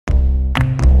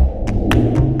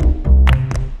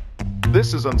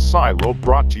This is Unsiloed,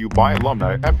 brought to you by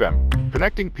Alumni FM,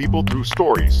 connecting people through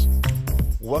stories.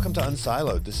 Welcome to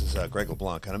Unsiloed. This is Greg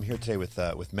LeBlanc, and I'm here today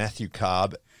with Matthew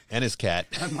Cobb and his cat.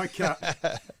 And my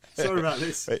cat. Sorry about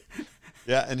this. Right.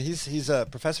 Yeah, and he's a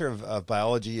professor of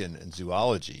biology and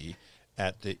zoology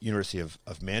at the University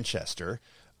of Manchester.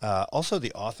 Also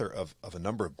the author of a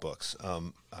number of books.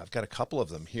 I've got a couple of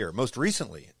them here. Most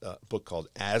recently, a book called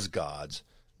As Gods,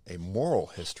 A Moral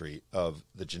History of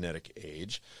the Genetic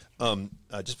Age.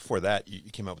 Just before that,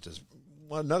 you came out with this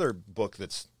another book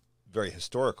that's very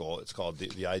historical. It's called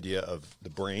The Idea of the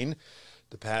Brain,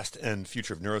 The Past and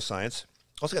Future of Neuroscience.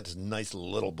 Also got this nice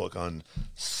little book on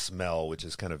smell, which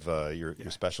is kind of your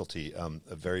specialty.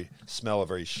 A very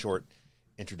short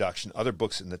introduction. Other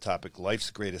books in the topic: Life's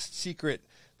Greatest Secret,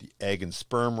 The Egg and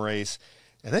Sperm Race,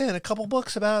 and then a couple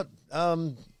books about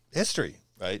history.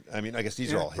 Right? I mean, I guess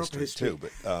these are all history too.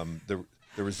 But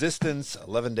the Resistance,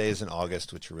 11 Days in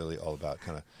August, which are really all about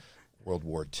kind of World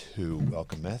War II.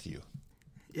 Welcome, Matthew.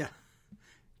 Yeah.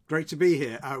 Great to be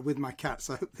here with my cats.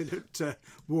 I hope they don't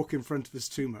walk in front of us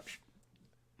too much.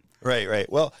 Right.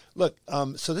 Well, look,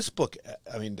 so this book,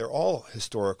 I mean, they're all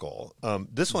historical.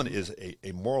 This one is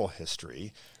a moral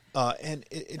history, and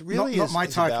it really not my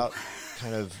title. About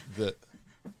kind of the,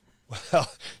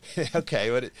 well,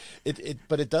 okay,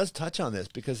 but it does touch on this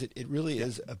because it really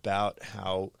is about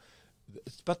how,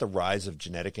 it's about the rise of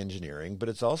genetic engineering, but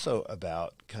it's also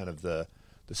about kind of the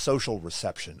social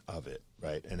reception of it,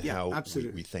 right? And how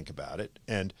we think about it.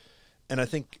 And I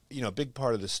think, a big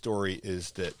part of the story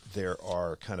is that there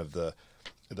are kind of the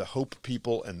hope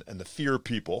people and the fear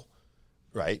people,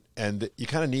 right? And you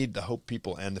kind of need the hope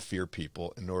people and the fear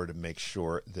people in order to make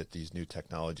sure that these new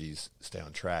technologies stay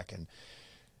on track.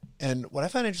 And what I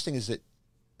find interesting is that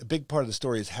a big part of the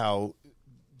story is how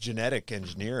genetic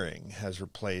engineering has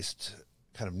replaced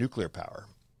kind of nuclear power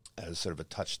as sort of a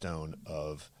touchstone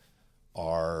of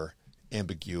our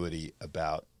ambiguity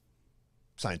about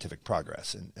scientific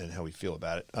progress and how we feel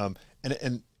about it.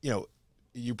 And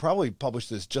you probably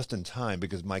published this just in time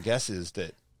because my guess is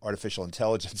that artificial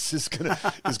intelligence is gonna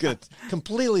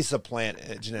completely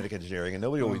supplant genetic engineering, and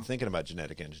nobody will be thinking about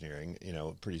genetic engineering,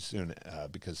 pretty soon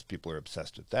because people are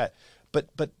obsessed with that. But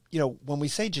when we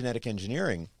say genetic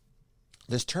engineering,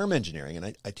 this term engineering,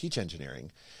 and I teach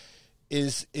engineering,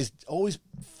 is always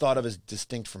thought of as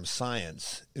distinct from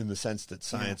science in the sense that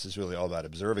science is really all about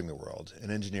observing the world, and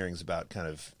engineering is about kind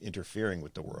of interfering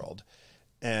with the world.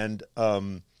 And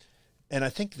I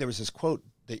think there was this quote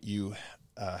that you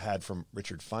had from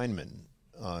Richard Feynman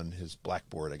on his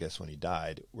blackboard, I guess, when he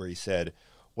died, where he said,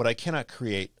 "What I cannot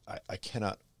create, I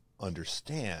cannot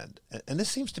understand." And this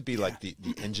seems to be like the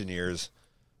engineer's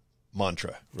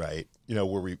mantra, right?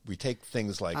 Where we take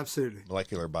things like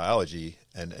molecular biology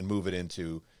and move it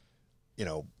into,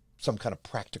 some kind of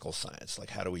practical science.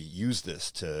 Like, how do we use this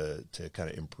to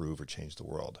kind of improve or change the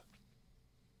world?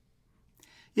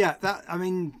 Yeah,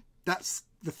 that's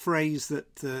the phrase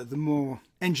that the more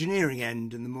engineering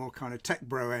end and the more kind of tech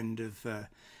bro end of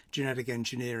genetic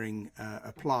engineering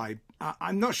apply.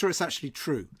 I'm not sure it's actually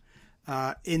true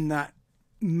in that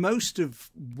most of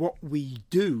what we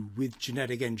do with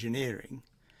genetic engineering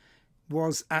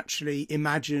was actually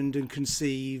imagined and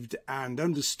conceived and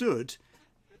understood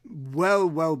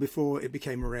well before it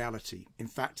became a reality. In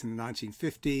fact, in the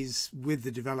 1950s, with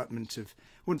the development of,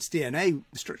 once the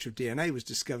structure of DNA was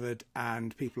discovered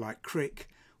and people like Crick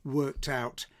worked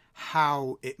out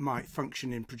how it might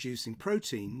function in producing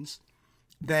proteins,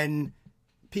 then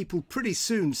people pretty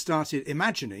soon started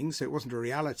imagining, so it wasn't a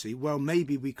reality, well,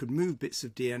 maybe we could move bits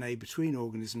of DNA between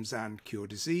organisms and cure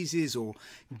diseases or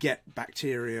get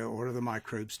bacteria or other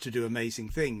microbes to do amazing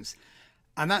things.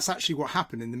 And that's actually what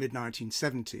happened in the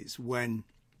mid-1970s when,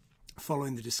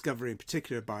 following the discovery in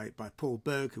particular by Paul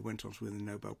Berg, who went on to win the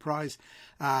Nobel Prize,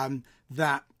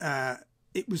 that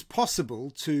it was possible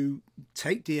to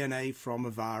take DNA from a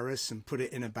virus and put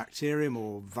it in a bacterium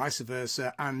or vice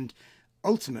versa, and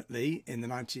ultimately, in the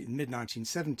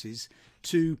mid-1970s,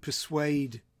 to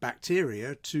persuade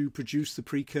bacteria to produce the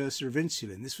precursor of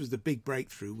insulin. This was the big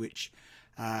breakthrough which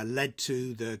led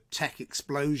to the tech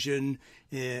explosion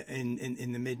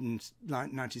in the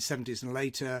mid-1970s and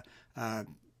later,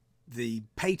 the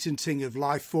patenting of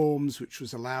life forms, which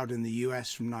was allowed in the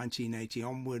US from 1980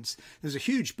 onwards. There's a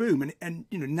huge boom, and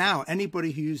now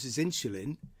anybody who uses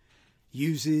insulin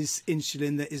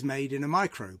that is made in a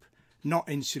microbe, not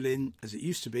insulin as it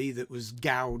used to be that was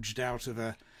gouged out of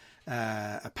a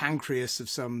pancreas of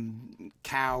some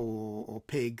cow or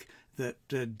pig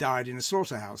that died in a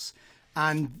slaughterhouse.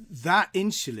 And that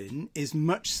insulin is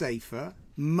much safer,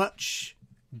 much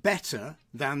better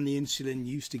than the insulin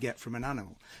you used to get from an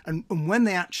animal. And when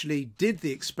they actually did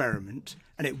the experiment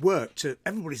and it worked, to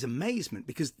everybody's amazement,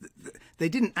 because they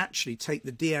didn't actually take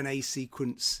the DNA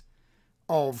sequence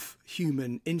of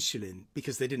human insulin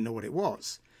because they didn't know what it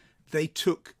was. They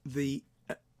took the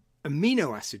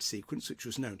amino acid sequence, which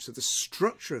was known, so the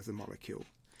structure of the molecule,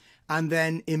 and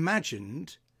then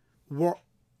imagined what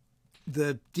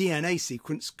the DNA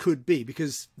sequence could be,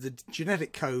 because the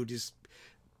genetic code is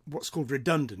what's called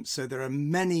redundant. So there are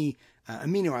many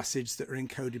amino acids that are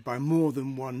encoded by more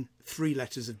than 3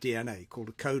 letters of DNA, called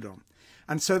a codon.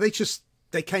 And so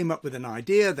they came up with an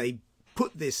idea. They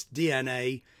put this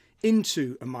DNA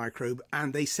into a microbe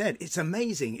and they said, it's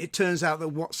amazing. It turns out that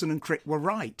Watson and Crick were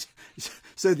right.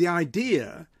 So the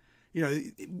idea,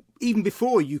 even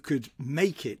before you could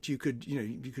make it, you could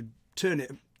turn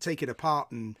it, take it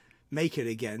apart and make it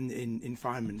again in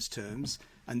Feynman's terms,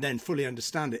 and then fully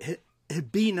understand it,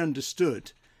 had been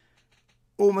understood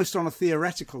almost on a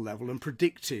theoretical level and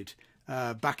predicted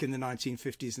back in the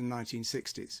 1950s and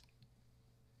 1960s.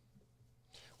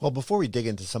 Well, before we dig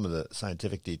into some of the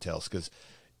scientific details, because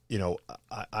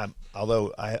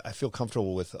although I feel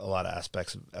comfortable with a lot of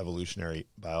aspects of evolutionary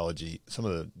biology, some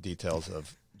of the details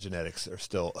of genetics are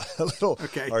still a little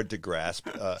hard to grasp.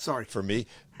 Sorry for me.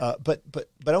 But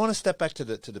I want to step back to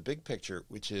the big picture,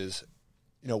 which is,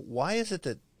 why is it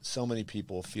that so many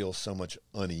people feel so much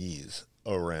unease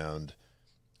around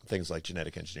things like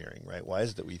genetic engineering, right? Why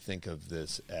is it that we think of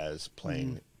this as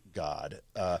playing God?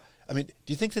 Do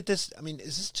you think that is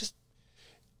this just,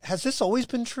 has this always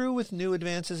been true with new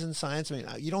advances in science?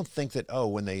 You don't think that,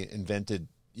 when they invented,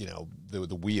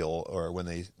 the wheel, or when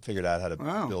they figured out how to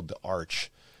build the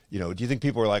arch, do you think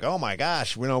people were like, oh my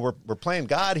gosh, we're playing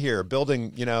God here,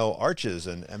 building, arches?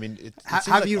 And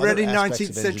have you read any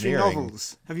 19th century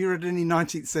novels? Have you read any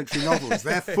 19th century novels?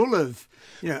 They're full of,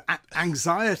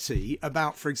 anxiety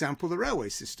about, for example, the railway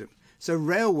system. So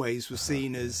railways were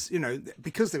seen as,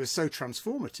 because they were so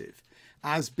transformative,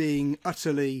 as being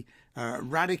utterly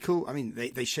radical.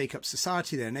 They shake up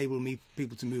society. They enable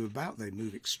people to move about. They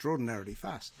move extraordinarily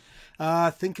fast.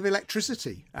 Think of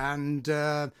electricity. And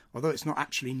although it's not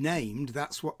actually named,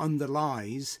 that's what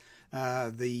underlies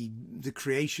the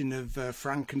creation of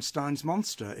Frankenstein's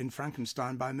monster in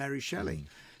Frankenstein by Mary Shelley.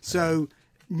 So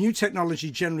new technology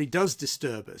generally does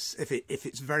disturb us if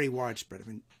it's very widespread.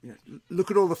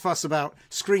 Look at all the fuss about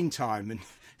screen time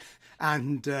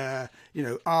and are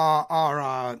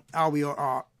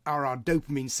our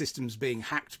dopamine systems being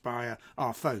hacked by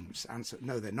our phones? Answer: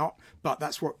 no, they're not. But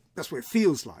that's what it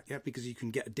feels like, because you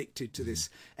can get addicted to this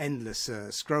endless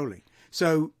scrolling.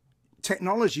 So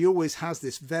technology always has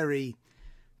this very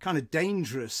kind of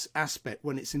dangerous aspect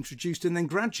when it's introduced, and then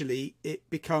gradually it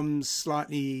becomes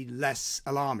slightly less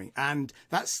alarming. And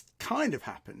that's kind of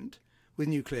happened with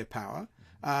nuclear power.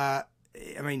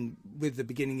 With the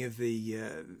beginning of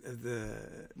with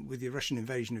the Russian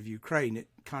invasion of Ukraine, it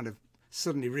kind of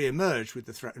suddenly re-emerged with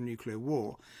the threat of nuclear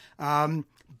war.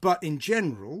 But in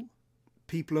general,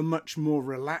 people are much more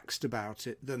relaxed about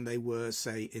it than they were,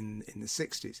 say, in the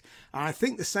 60s. And I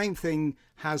think the same thing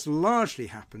has largely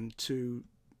happened to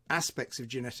aspects of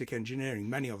genetic engineering,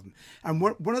 many of them. And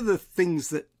one of the things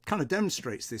that kind of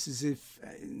demonstrates this is, if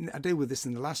I deal with this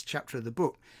in the last chapter of the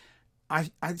book, I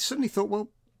suddenly thought, well,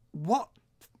 what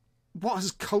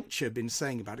has culture been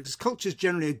saying about it? Because culture is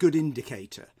generally a good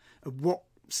indicator of what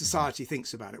society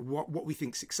thinks about it, what we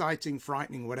think is exciting,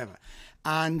 frightening, whatever.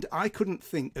 And I couldn't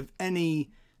think of any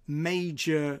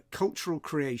major cultural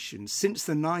creation since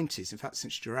the 90s, in fact,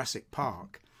 since Jurassic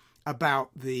Park, about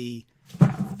the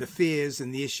fears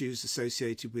and the issues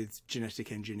associated with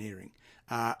genetic engineering.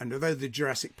 And although the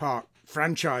Jurassic Park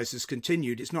franchise has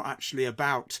continued, it's not actually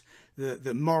about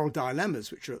the moral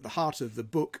dilemmas which are at the heart of the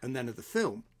book and then of the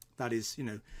film. That is,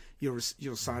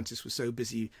 your scientists were so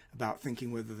busy about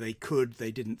thinking whether they could,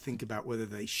 they didn't think about whether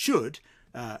they should,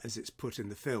 as it's put in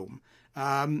the film.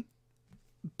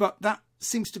 But that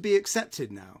seems to be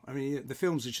accepted now. The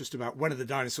films are just about, when are the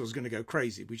dinosaurs going to go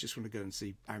crazy? We just want to go and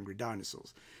see angry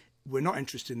dinosaurs. We're not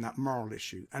interested in that moral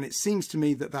issue. And it seems to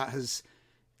me that has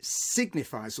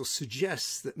signifies or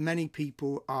suggests that many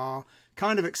people are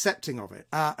kind of accepting of it.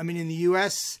 In the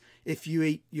US, if you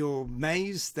eat your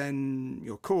maize, then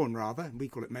your corn rather, we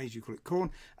call it maize, you call it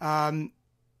corn,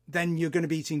 then you're going to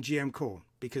be eating GM corn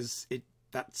because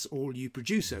that's all you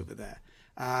produce over there.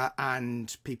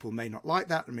 And people may not like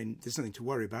that. There's nothing to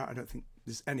worry about. I don't think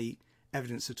there's any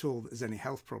evidence at all that there's any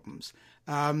health problems.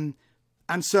 And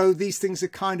so these things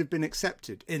have kind of been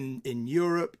accepted in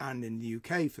Europe and in the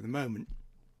UK for the moment.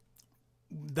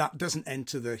 That doesn't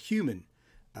enter the human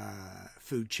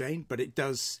food chain, but it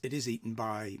is eaten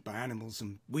by animals,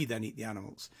 and we then eat the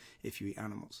animals if you eat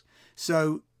animals.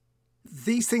 So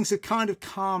these things have kind of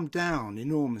calmed down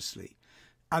enormously,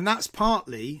 and that's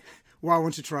partly why I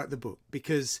wanted to write the book,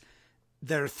 because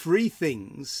there are three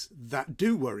things that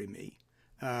do worry me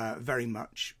very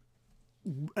much,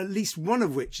 at least one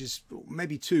of which is,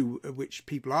 maybe two of which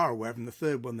people are aware of, and the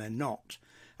third one they're not.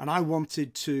 And I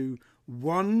wanted to,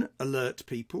 one, alert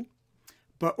people,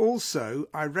 but also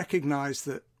I recognise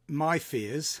that my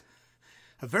fears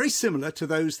are very similar to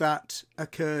those that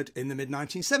occurred in the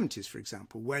mid-1970s, for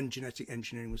example, when genetic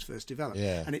engineering was first developed.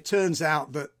 Yeah. And it turns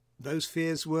out that those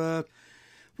fears were,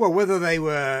 well, whether they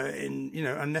were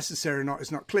unnecessary or not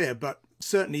is not clear, but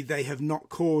certainly they have not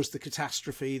caused the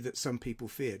catastrophe that some people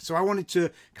feared. So I wanted to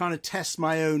kind of test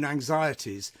my own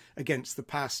anxieties against the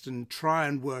past and try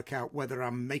and work out whether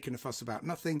I'm making a fuss about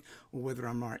nothing or whether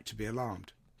I'm right to be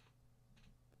alarmed.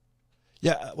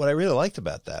 Yeah, what I really liked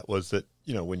about that was that,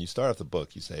 when you start off the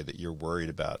book, you say that you're worried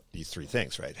about these three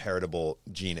things, right? Heritable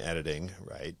gene editing,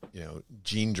 right?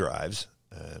 Gene drives.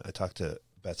 I talked to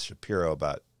Beth Shapiro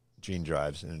about gene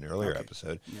drives in an earlier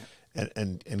episode,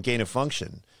 and gain of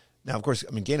function. Now, of course,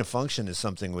 gain of function is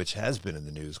something which has been in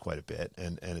the news quite a bit,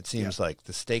 and it seems like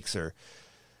the stakes are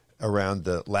around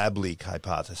the lab leak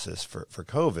hypothesis for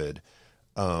COVID.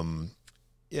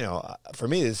 For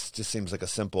me, this just seems like a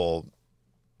simple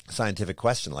scientific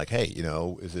question, like, hey,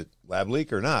 is it lab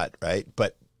leak or not, right?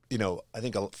 But I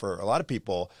think for a lot of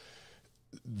people,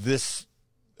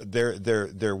 they're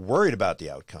worried about the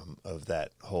outcome of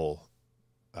that whole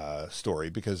story,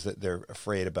 because they're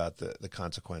afraid about the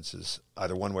consequences,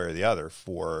 either one way or the other,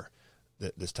 for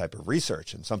this type of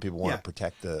research. And some people want to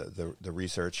protect the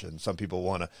research, and some people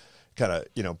want to kind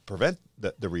of prevent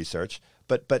the research.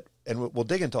 And we'll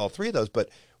dig into all three of those. But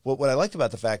what I liked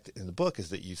about the fact in the book is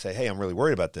that you say, hey, I'm really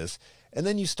worried about this, and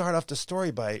then you start off the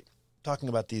story by talking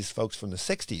about these folks from the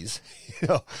 60s,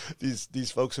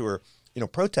 these folks who are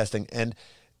protesting, and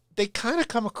they kind of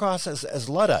come across as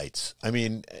Luddites. I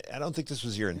don't think this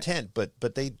was your intent,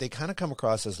 but they kind of come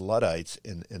across as Luddites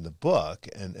in the book,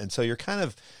 and so you're kind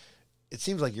of, it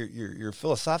seems like you're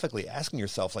philosophically asking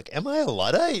yourself, like, am I a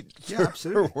Luddite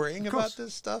for worrying about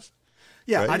this stuff?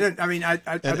 Yeah, right? I don't think I am.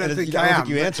 I don't think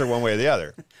you answer one way or the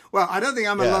other. Well, I don't think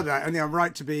I'm a Luddite. I think I'm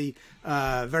right to be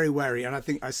very wary, and I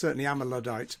think I certainly am a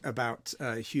Luddite about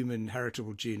human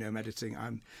heritable genome editing.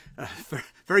 I'm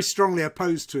very strongly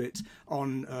opposed to it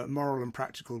on moral and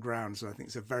practical grounds. I think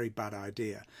it's a very bad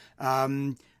idea.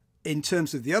 In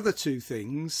terms of the other two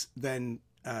things, then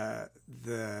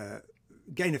the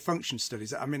gain of function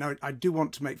studies. I do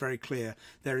want to make very clear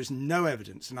there is no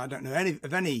evidence, and I don't know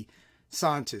of any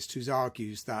scientist who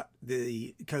argues that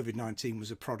the COVID-19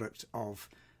 was a product of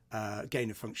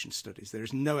gain of function studies. There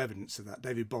is no evidence of that.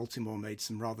 David Baltimore made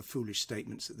some rather foolish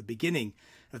statements at the beginning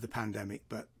of the pandemic,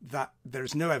 but there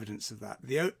is no evidence of that.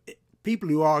 The people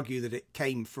who argue that it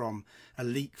came from a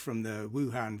leak from the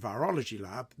Wuhan virology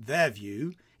lab, their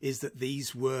view is that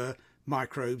these were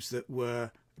microbes that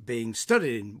were being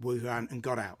studied in Wuhan and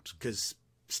got out, because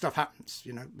stuff happens,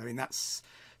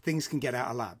 things can get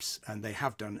out of labs, and they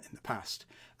have done in the past.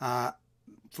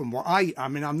 From what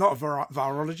I'm not a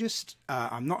virologist,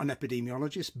 I'm not an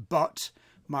epidemiologist, but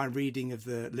my reading of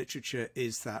the literature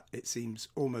is that it seems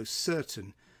almost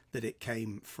certain that it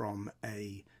came from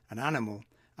an animal,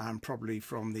 and probably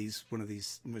from one of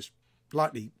these most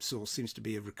likely source seems to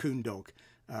be a raccoon dog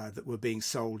that were being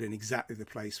sold in exactly the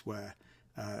place where,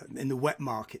 in the wet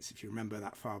markets, if you remember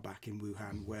that far back in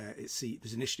Wuhan, where it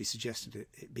was initially suggested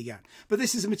it began. But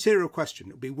this is a material question.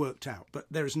 It'll be worked out. But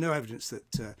there is no evidence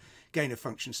that gain of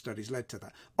function studies led to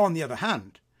that. On the other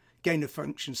hand, gain of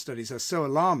function studies are so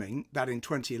alarming that in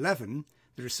 2011,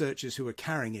 the researchers who were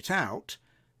carrying it out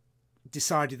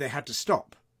decided they had to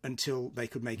stop until they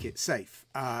could make it safe.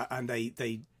 And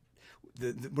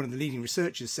one of the leading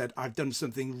researchers said, "I've done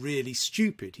something really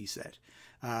stupid," he said.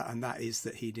 And that is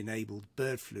that he'd enabled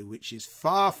bird flu, which is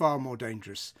far, far more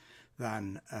dangerous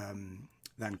than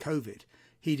COVID.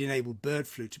 He'd enabled bird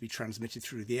flu to be transmitted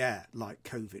through the air, like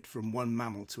COVID, from one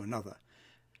mammal to another.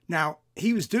 Now,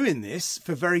 he was doing this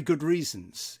for very good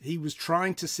reasons. He was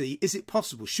trying to see, is it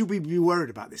possible? Should we be worried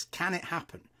about this? Can it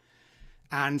happen?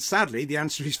 And sadly, the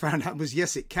answer he's found out was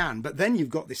yes, it can. But then you've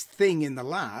got this thing in the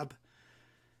lab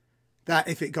that,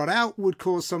 if it got out, would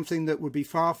cause something that would be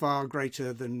far, far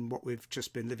greater than what we've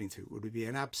just been living through. It would be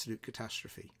an absolute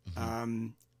catastrophe. Mm-hmm.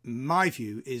 My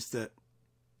view is that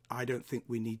I don't think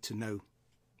we need to know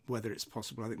whether it's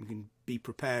possible. I think we can be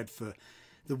prepared for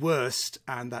the worst,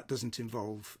 and that doesn't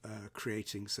involve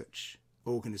creating such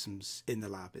organisms in the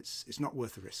lab. It's not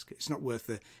worth the risk. It's not worth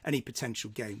any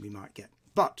potential gain we might get.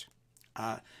 But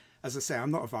as I say,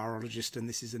 I'm not a virologist, and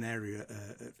this is an area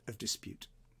of dispute.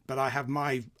 But I have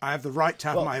the right to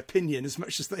have my opinion as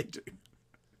much as they do.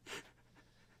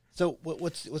 So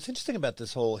what's interesting about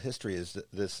this whole history is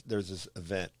that there's this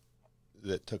event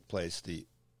that took place, the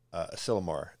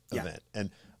Asilomar event,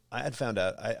 and I had found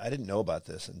out I didn't know about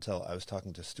this until I was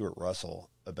talking to Stuart Russell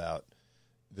about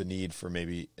the need for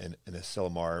maybe an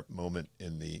Asilomar moment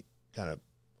in the kind of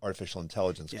artificial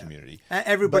intelligence community.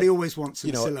 Everybody always wants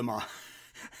an Asilomar.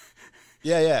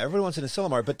 Yeah, everyone wants an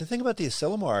Asilomar. But the thing about the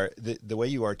Asilomar, the way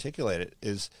you articulate it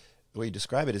is, the way you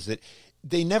describe it is that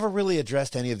they never really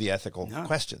addressed any of the ethical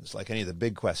questions, like any of the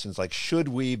big questions, like should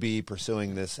we be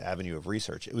pursuing this avenue of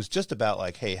research? It was just about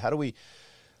like, hey, how do we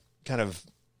kind of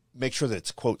make sure that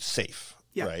it's, quote, safe,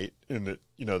 right? And that,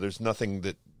 there's nothing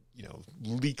that,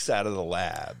 leaks out of the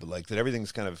lab, like that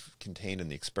everything's kind of contained in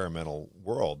the experimental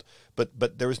world.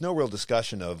 But there was no real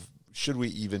discussion of should we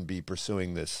even be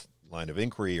pursuing this line of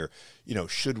inquiry, or,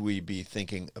 should we be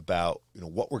thinking about,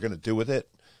 what we're going to do with it,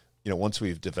 once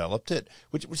we've developed it,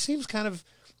 which seems kind of,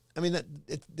 that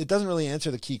it doesn't really answer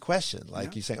the key question.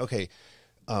 Like you're saying, okay,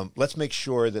 let's make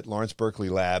sure that Lawrence Berkeley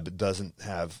Lab doesn't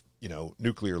have,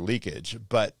 nuclear leakage,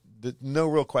 but no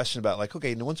real question about like,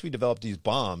 okay, once we develop these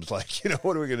bombs, like,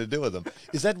 what are we going to do with them?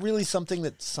 Is that really something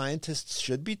that scientists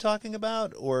should be talking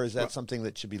about, or is that something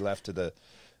that should be left to the,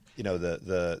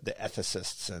 the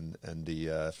ethicists and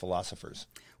the philosophers?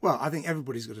 Well, I think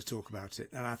everybody's got to talk about it.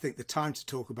 And I think the time to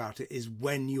talk about it is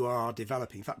when you are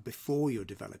developing. In fact, before you're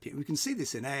developing. We can see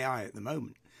this in AI at the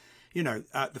moment.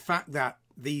 The fact that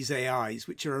these AIs,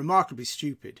 which are remarkably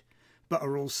stupid, but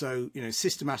are also,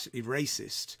 systematically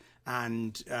racist.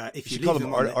 And if you call leave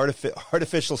them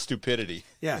artificial stupidity.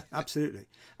 Yeah, absolutely.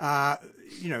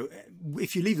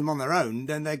 If you leave them on their own,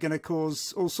 then they're going to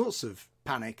cause all sorts of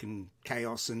panic and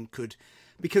chaos, and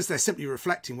because they're simply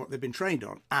reflecting what they've been trained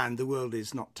on, and the world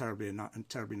is not terribly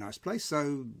nice place,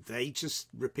 so they just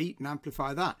repeat and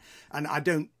amplify that. And I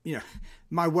don't,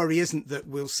 my worry isn't that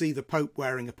we'll see the Pope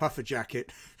wearing a puffer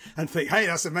jacket and think, hey,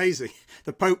 that's amazing.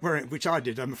 The Pope wearing, which I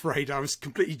did, I'm afraid I was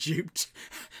completely duped.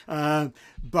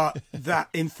 But that,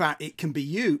 in fact, it can be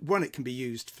used. One, it can be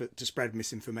used to spread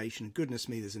misinformation. Goodness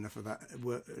me, there's enough of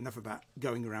that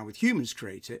going around with humans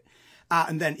create it.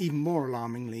 And then even more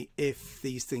alarmingly, if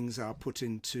these things are put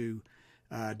into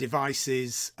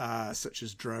devices such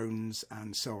as drones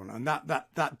and so on. And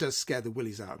that does scare the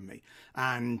willies out of me.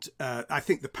 And I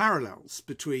think the parallels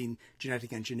between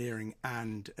genetic engineering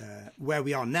and where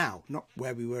we are now, not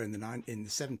where we were in the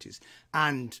 70s,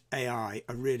 and AI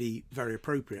are really very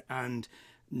appropriate. And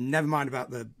never mind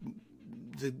about the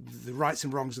rights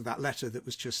and wrongs of that letter that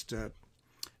was just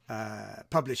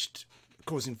published,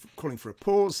 calling for a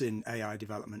pause in AI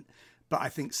development. But I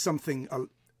think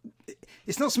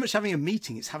it's not so much having a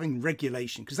meeting, it's having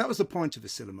regulation, because that was the point of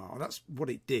Asilomar. That's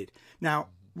what it did. Now,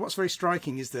 what's very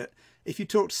striking is that if you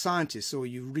talk to scientists or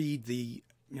you read the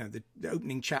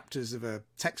opening chapters of a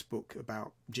textbook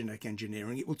about genetic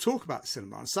engineering, it will talk about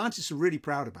Asilomar. And scientists are really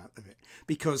proud of it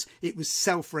because it was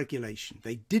self-regulation.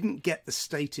 They didn't get the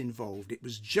state involved. It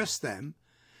was just them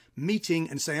meeting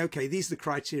and saying, okay, these are the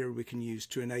criteria we can use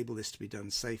to enable this to be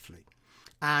done safely.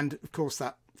 And of course,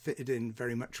 that fitted in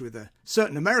very much with a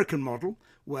certain American model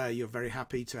where you're very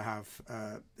happy to have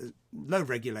low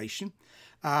regulation.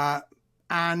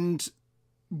 And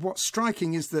what's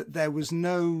striking is that there was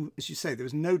no, as you say, there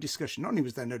was no discussion. Not only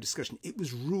was there no discussion, it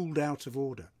was ruled out of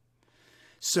order.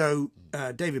 So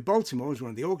David Baltimore was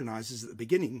one of the organisers at the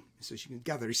beginning. So as you can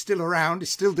gather, he's still around. He's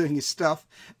still doing his stuff.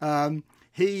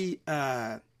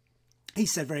 He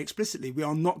said very explicitly, we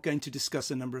are not going to discuss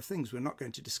a number of things. We're not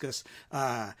going to discuss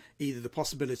either the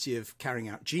possibility of carrying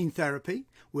out gene therapy,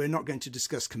 we're not going to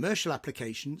discuss commercial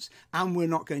applications, and we're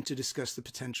not going to discuss the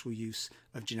potential use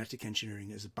of genetic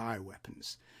engineering as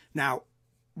bioweapons. Now,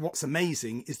 what's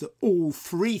amazing is that all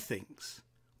three things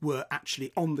were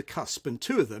actually on the cusp, and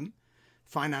two of them,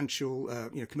 financial,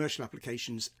 commercial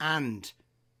applications and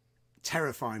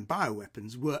terrifying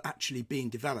bioweapons, were actually being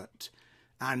developed.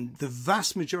 And the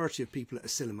vast majority of people at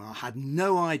Asilomar had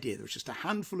no idea. There was just a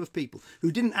handful of people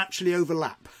who didn't actually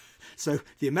overlap. So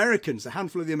the Americans, a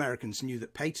handful of the Americans, knew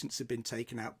that patents had been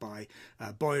taken out by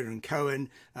Boyer and Cohen,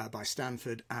 by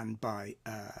Stanford, and by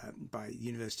the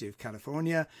University of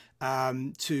California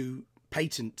to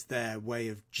patent their way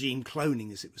of gene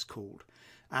cloning, as it was called.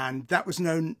 And that was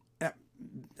known.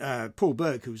 Paul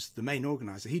Berg, who's the main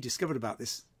organizer, he discovered about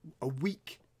this a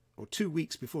week or 2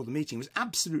 weeks before the meeting, was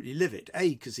absolutely livid,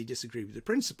 because he disagreed with the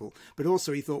principle, but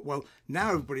also he thought, well, now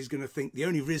everybody's going to think the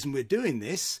only reason we're doing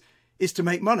this is to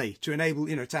make money, to enable,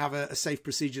 to have a safe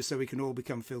procedure so we can all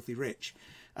become filthy rich.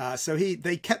 So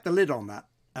they kept the lid on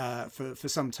that for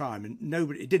some time, and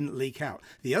it didn't leak out.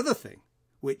 The other thing,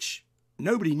 which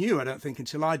nobody knew, I don't think,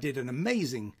 until I did an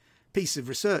amazing piece of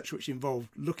research which involved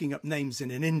looking up names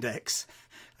in an index,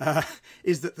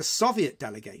 is that the Soviet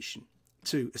delegation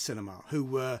to Asilomar, who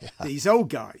were these old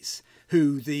guys,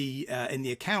 who in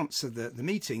the accounts of the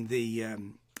meeting, the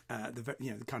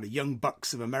kind of young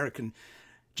bucks of American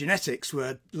genetics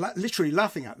were literally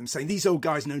laughing at them, saying these old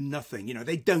guys know nothing.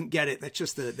 They don't get it. They're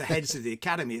just the heads of the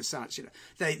Academy of Science.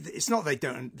 It's not they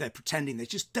don't. They're pretending. They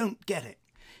just don't get it.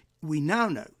 We now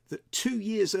know that 2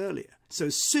 years earlier, so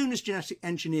as soon as genetic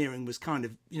engineering was kind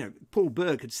of, Paul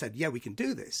Berg had said, yeah, we can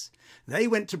do this. They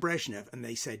went to Brezhnev and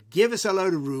they said, give us a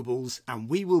load of rubles and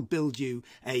we will build you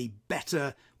a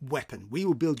better weapon. We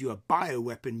will build you a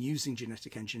bioweapon using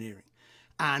genetic engineering.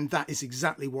 And that is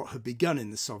exactly what had begun in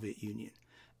the Soviet Union.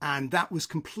 And that was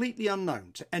completely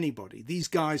unknown to anybody. These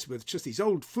guys were just these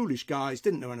old foolish guys,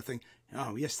 didn't know anything.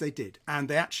 Oh, yes, they did.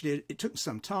 And it took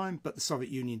some time, but the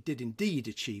Soviet Union did indeed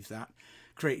achieve that,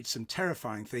 created some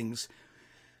terrifying things.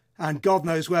 And God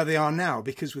knows where they are now,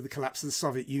 because with the collapse of the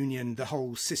Soviet Union, the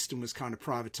whole system was kind of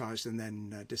privatized and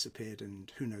then disappeared,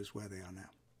 and who knows where they are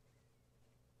now.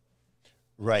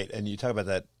 Right. And you talk about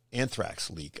that anthrax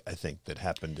leak, I think, that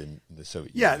happened in the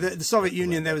Soviet Union. Yeah, the Soviet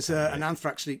Union, there was an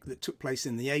anthrax leak that took place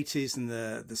in the 80s, and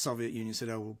the Soviet Union said,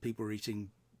 oh, well, people are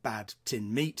eating bad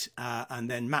tin meat. And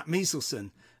then Matt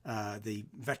Mieselson, the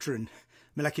veteran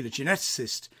molecular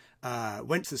geneticist,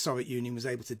 went to the Soviet Union, was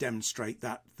able to demonstrate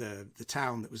that the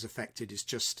town that was affected is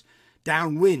just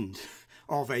downwind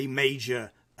of a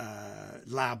major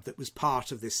lab that was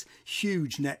part of this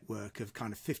huge network of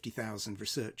kind of 50,000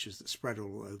 researchers that spread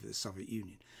all over the Soviet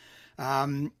Union.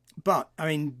 But I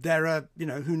mean, there are,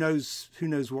 who knows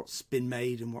what's been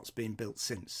made and what's been built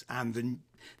since. And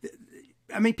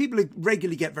people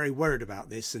regularly get very worried about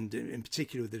this, and in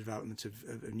particular with the development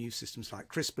of new systems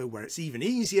like CRISPR, where it's even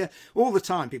easier. All the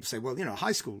time people say, well, a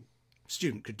high school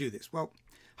student could do this. Well,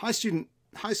 high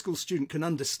school student can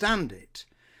understand it,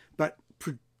 but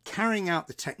carrying out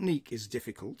the technique is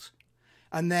difficult.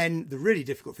 And then the really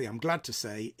difficult thing, I'm glad to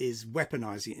say, is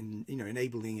weaponizing it and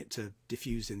enabling it to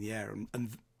diffuse in the air.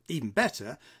 And even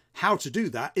better, how to do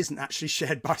that isn't actually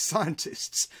shared by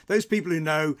scientists. Those people who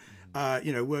know,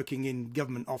 working in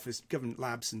government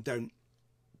labs, and don't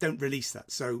release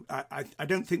that. So I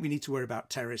don't think we need to worry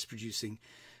about terrorists producing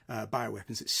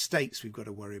bioweapons. It's states we've got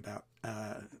to worry about.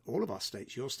 All of our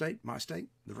states, your state, my state,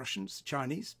 the Russians, the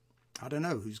Chinese. I don't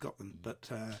know who's got them, but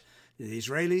the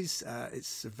Israelis,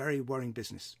 it's a very worrying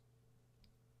business.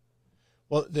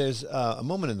 Well, there's a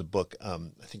moment in the book, I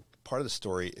think part of the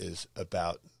story is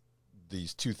about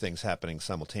these two things happening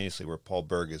simultaneously, where Paul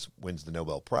Berg wins the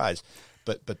Nobel Prize,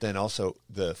 but then also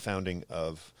the founding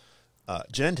of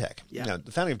Genentech. Yeah. Now,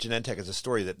 the founding of Genentech is a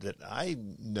story that I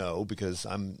know because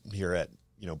I'm here at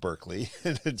Berkeley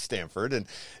and Stanford,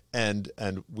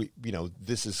 and we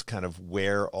this is kind of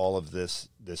where all of this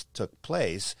took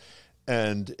place,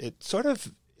 and it sort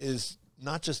of is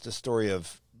not just a story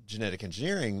of genetic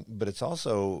engineering, but it's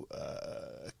also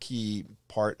a key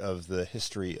part of the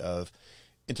history of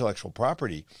intellectual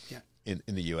property in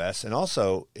the U.S. And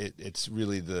also it's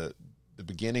really the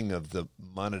beginning of the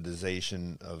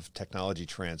monetization of technology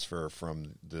transfer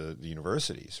from the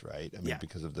universities, right? I mean,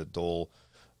 because of the Dole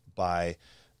by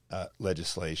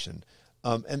legislation.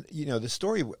 And, the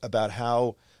story about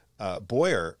how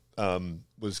Boyer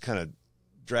was kind of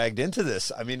dragged into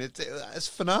this, I mean, it's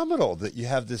phenomenal that you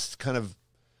have this kind of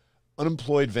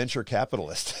unemployed venture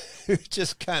capitalist who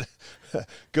just kind of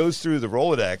goes through the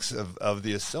Rolodex of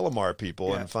the Asilomar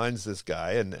people and finds this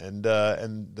guy, and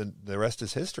the rest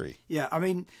is history. Yeah, I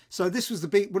mean, so this was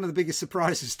one of the biggest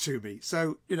surprises to me.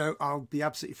 So, I'll be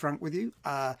absolutely frank with you.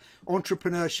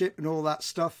 Entrepreneurship and all that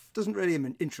stuff doesn't really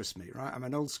interest me, right? I'm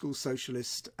an old school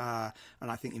socialist, and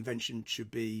I think invention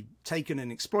should be taken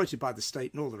and exploited by the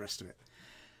state and all the rest of it.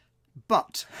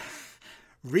 But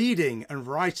reading and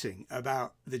writing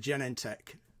about the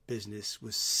Genentech business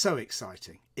was so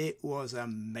exciting. It was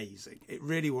amazing. It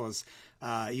really was.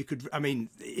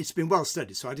 It's been well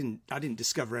studied, so I didn't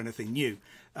discover anything new.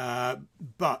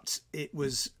 But it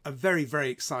was a very, very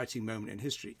exciting moment in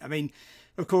history. I mean,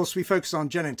 of course, we focus on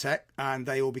Genentech, and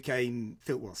they all became,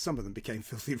 some of them became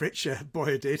filthy rich.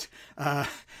 Boyer did.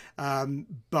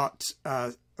 But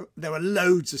there were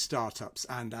loads of startups,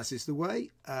 and as is the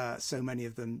way, so many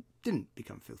of them didn't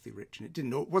become filthy rich, and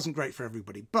it wasn't great for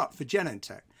everybody. But for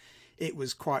Genentech, it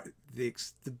was quite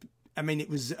it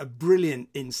was a brilliant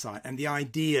insight, and the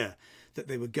idea that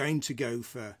they were going to go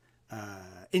for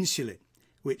insulin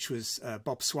which was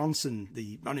Bob Swanson,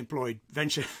 the unemployed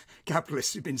venture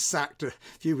capitalist who'd been sacked a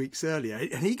few weeks earlier.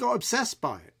 And he got obsessed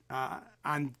by it.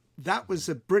 And that was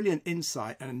a brilliant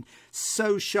insight and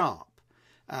so sharp.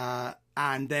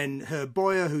 And then Herb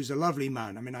Boyer, who's a lovely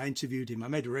man. I mean, I interviewed him. I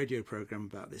made a radio program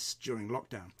about this during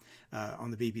lockdown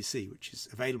on the BBC, which is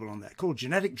available on there, called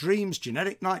Genetic Dreams,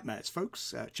 Genetic Nightmares,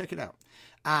 folks. Check it out.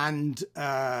 And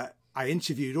I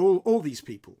interviewed all these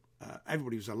people.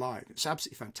 Everybody was alive. It's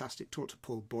absolutely fantastic. Talked to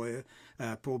Paul Boyer,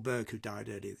 Paul Berg, who died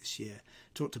earlier this year.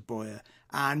 Talked to Boyer.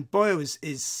 And Boyer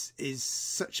is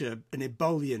such an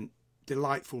ebullient,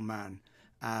 delightful man.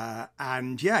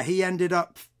 And yeah, he ended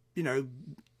up,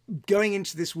 going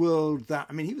into this world that,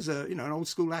 I mean, he was an old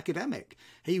school academic.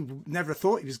 He never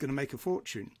thought he was going to make a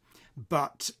fortune,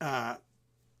 but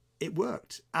it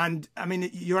worked. And I mean,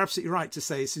 you're absolutely right to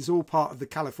say this is all part of the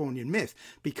Californian myth,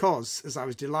 because as I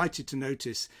was delighted to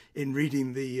notice in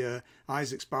reading the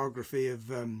Isaacson's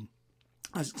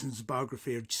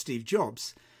biography of Steve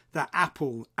Jobs, that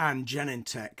Apple and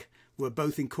Genentech were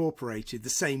both incorporated the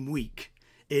same week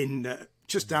in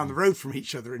just down the road from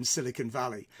each other in Silicon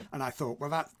Valley. And I thought,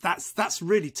 well, that's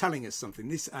really telling us something.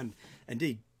 This, and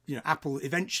indeed, Apple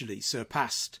eventually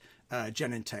surpassed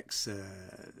Genentech's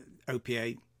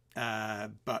OPA.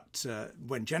 But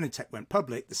when Genentech went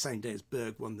public, the same day as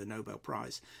Berg won the Nobel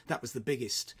Prize, that was the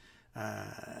biggest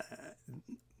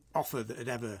offer that had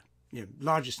ever,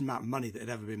 largest amount of money that had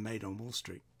ever been made on Wall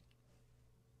Street.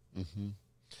 Mm-hmm.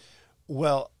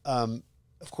 Well,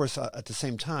 of course, at the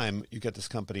same time, you get this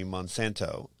company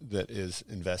Monsanto that is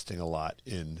investing a lot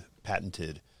in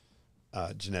patented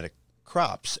genetic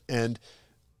crops. And,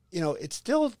 it's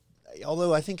still,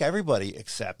 although I think everybody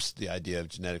accepts the idea of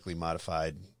genetically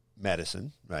modified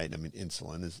medicine, right? I mean,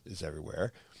 insulin is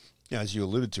everywhere. As you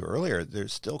alluded to earlier,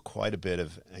 there's still quite a bit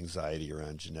of anxiety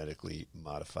around genetically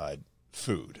modified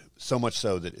food, so much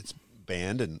so that it's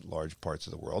banned in large parts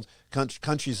of the world.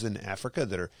 Countries in Africa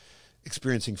that are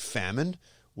experiencing famine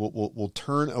will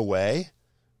turn away,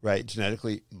 right,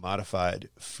 genetically modified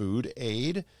food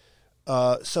aid.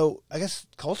 So I guess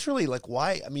culturally, like,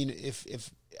 why? I mean,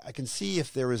 if I can see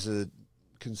if there was a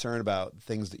concern about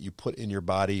things that you put in your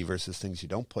body versus things you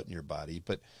don't put in your body,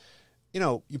 but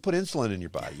you put insulin in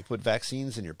your body, you put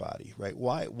vaccines in your body, right?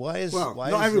 Why is not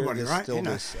is everybody, there right? still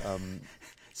this?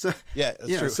 So yeah,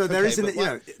 that's true. So there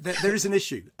okay, there is an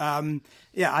issue. I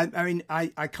mean,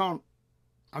 I can't.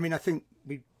 I mean, I think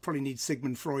we probably need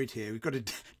Sigmund Freud here. We've got to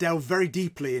delve very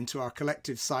deeply into our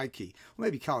collective psyche, or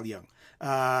maybe Carl Jung.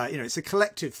 It's a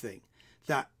collective thing,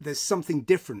 that there's something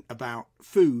different about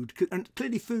food, and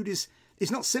clearly food is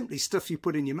not simply stuff you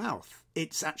put in your mouth.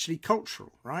 It's actually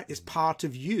cultural, right? It's part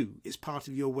of you. It's part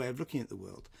of your way of looking at the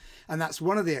world. And that's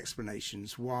one of the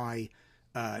explanations why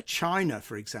China,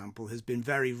 for example, has been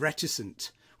very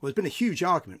reticent. Well, there's been a huge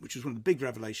argument, which was one of the big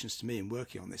revelations to me in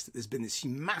working on this, that there's been this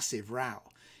massive row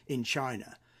in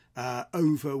China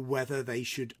over whether they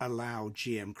should allow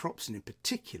GM crops, and in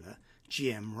particular,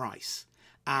 GM rice.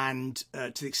 And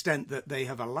to the extent that they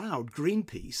have allowed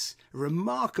Greenpeace a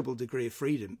remarkable degree of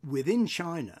freedom within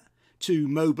China to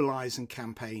mobilize and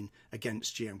campaign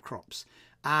against GM crops.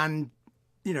 And,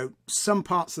 some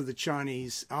parts of the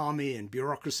Chinese army and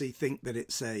bureaucracy think that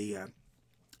it's an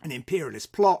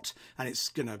imperialist plot and it's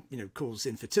going to, cause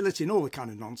infertility and all the kind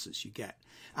of nonsense you get.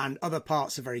 And other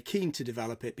parts are very keen to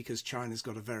develop it because China's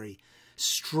got a very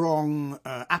strong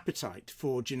appetite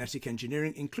for genetic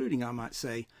engineering, including, I might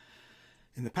say,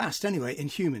 in the past anyway, in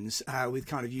humans, with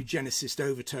kind of eugenicist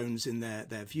overtones in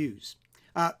their views.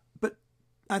 But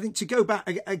I think to go back,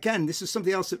 again, this is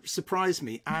something else that surprised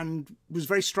me and was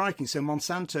very striking. So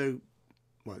Monsanto,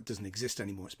 well, it doesn't exist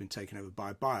anymore. It's been taken over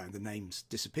by Bayer. The name's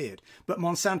disappeared. But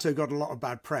Monsanto got a lot of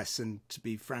bad press, and to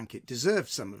be frank, it deserved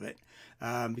some of it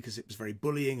because it was very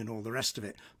bullying and all the rest of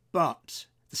it. But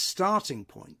the starting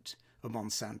point of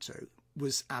Monsanto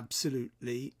was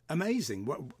absolutely amazing.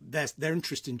 Their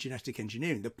interest in genetic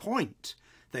engineering. The point,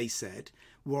 they said,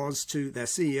 was to their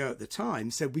CEO at the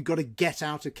time, said, we've got to get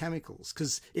out of chemicals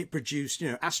because it produced,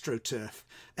 AstroTurf,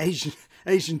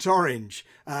 Agent Orange,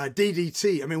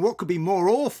 DDT. I mean, what could be more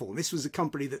awful? This was a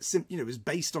company that, was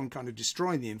based on kind of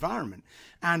destroying the environment.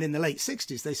 And in the late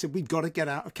 60s, they said, we've got to get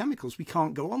out of chemicals. We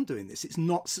can't go on doing this. It's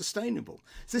not sustainable.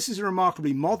 So this is a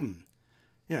remarkably modern,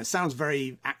 it sounds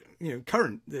very,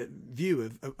 current, the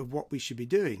view of what we should be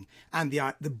doing. And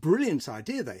the brilliant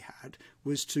idea they had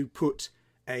was to put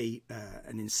an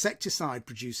insecticide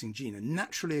producing gene, a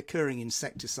naturally occurring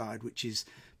insecticide, which is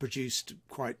produced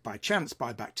quite by chance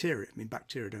by bacteria. I mean,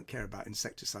 bacteria don't care about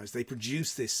insecticides. They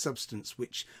produce this substance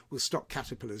which will stop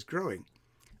caterpillars growing.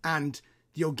 And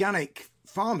the organic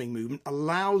farming movement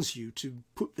allows you to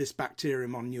put this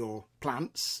bacterium on your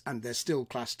plants, and they're still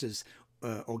classed as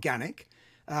organic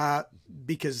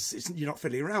because you're not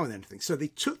fiddling around with anything. So they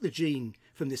took the gene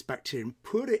from this bacterium,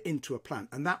 put it into a plant,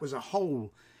 and that was a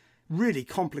whole really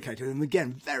complicated and,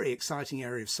 again, very exciting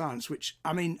area of science, which,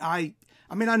 I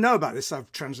know about this.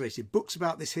 I've translated books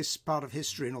about this part of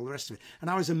history and all the rest of it. And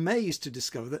I was amazed to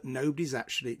discover that no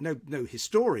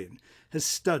historian has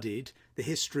studied the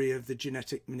history of the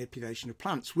genetic manipulation of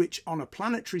plants, which on a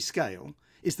planetary scale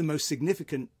is the most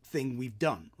significant thing we've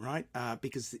done, right?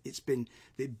 Because it's been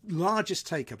the largest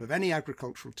take-up of any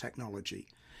agricultural technology.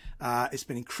 It's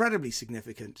been incredibly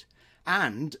significant.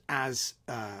 And as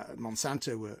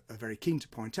Monsanto were very keen to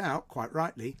point out, quite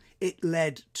rightly, it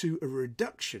led to a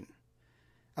reduction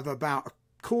of about a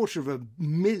quarter of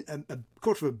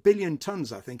a billion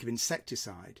tons, I think, of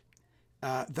insecticide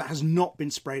that has not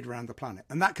been sprayed around the planet.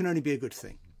 And that can only be a good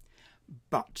thing.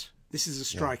 But this is a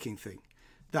striking thing,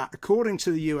 that according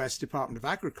to the US Department of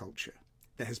Agriculture,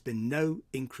 there has been no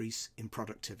increase in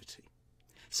productivity.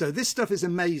 So this stuff is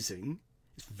amazing.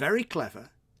 It's very clever,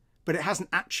 but it hasn't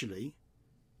actually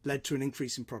led to an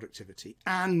increase in productivity.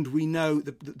 And we know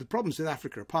the problems with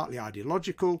Africa are partly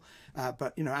ideological,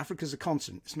 but, Africa's a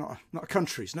continent. It's not a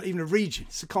country. It's not even a region.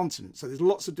 It's a continent. So there's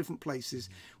lots of different places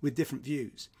with different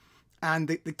views. And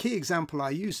the key example I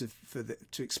use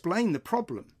to explain the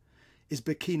problem is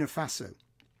Burkina Faso.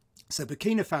 So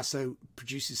Burkina Faso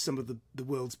produces some of the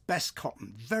world's best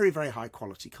cotton, very, very high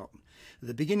quality cotton. At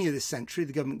the beginning of this century,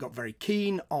 the government got very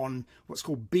keen on what's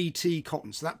called BT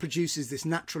cotton. So that produces this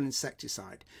natural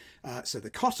insecticide. So the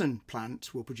cotton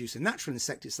plant will produce a natural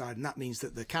insecticide, and that means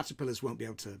that the caterpillars won't be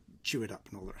able to chew it up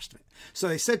and all the rest of it. So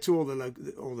they said to all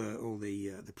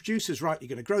the producers, right, you're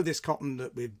going to grow this cotton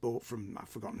that we've bought from, I've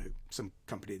forgotten who, some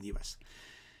company in the US.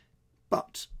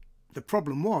 But the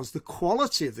problem was the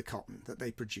quality of the cotton that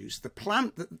they produced. The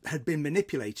plant that had been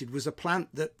manipulated was a plant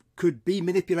that could be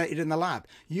manipulated in the lab.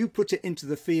 You put it into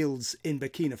the fields in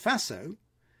Burkina Faso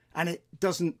and it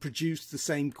doesn't produce the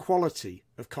same quality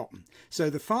of cotton. So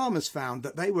the farmers found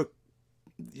that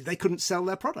they couldn't sell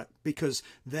their product because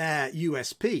their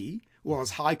USP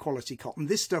was high quality cotton.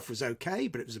 This stuff was okay,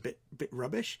 but it was a bit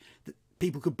rubbish.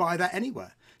 People could buy that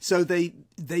anywhere. So the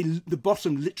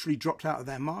bottom literally dropped out of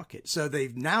their market. So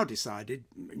they've now decided,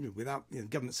 without the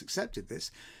government's accepted this,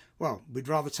 well, we'd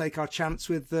rather take our chance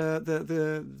with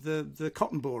the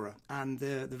cotton borer and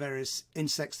the various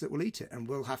insects that will eat it, and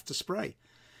we'll have to spray.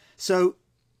 So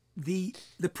the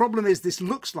problem is, this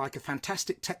looks like a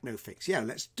fantastic techno fix. Yeah,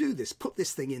 let's do this. Put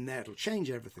this thing in there. It'll change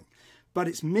everything. But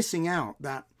it's missing out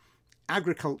that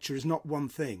agriculture is not one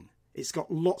thing. It's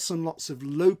got lots and lots of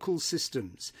local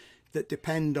systems that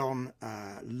depend on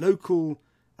local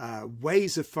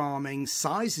ways of farming,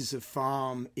 sizes of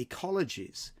farm,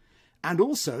 ecologies. And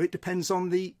also it depends on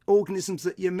the organisms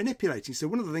that you're manipulating. So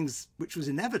one of the things which was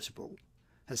inevitable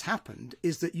has happened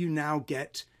is that you now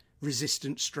get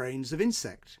resistant strains of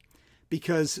insect.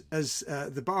 Because as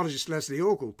the biologist Leslie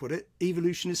Orgel put it,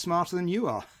 evolution is smarter than you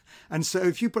are. And so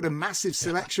if you put a massive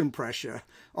selection pressure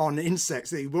on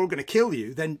insects that are all going to kill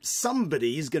you, then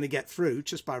somebody is going to get through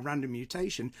just by random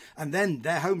mutation, and then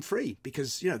they're home free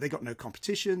because, they got no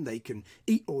competition. They can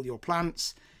eat all your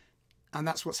plants. And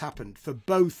that's what's happened for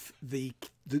both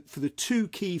for the two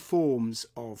key forms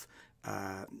of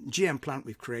GM plant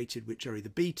we've created, which are either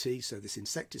BT, so this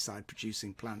insecticide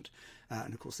producing plant,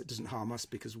 and of course it doesn't harm us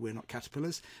because we're not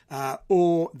caterpillars,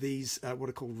 or these what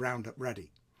are called Roundup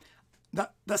Ready.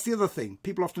 That's the other thing.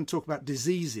 People often talk about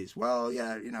diseases. Well,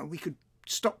 yeah, we could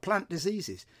stop plant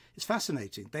diseases. It's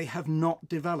fascinating. They have not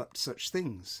developed such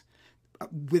things,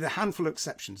 with a handful of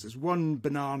exceptions. There's one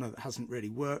banana that hasn't really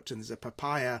worked, and there's a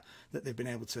papaya that they've been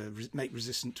able to make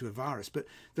resistant to a virus. But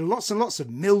there are lots and lots of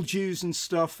mildews and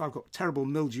stuff. I've got terrible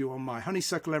mildew on my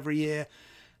honeysuckle every year.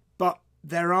 But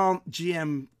there aren't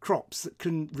GM crops that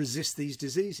can resist these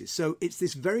diseases. So it's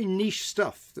this very niche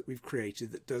stuff that we've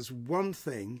created that does one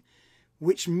thing,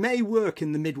 which may work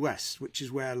in the Midwest, which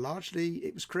is where largely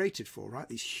it was created for, right?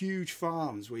 These huge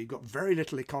farms where you've got very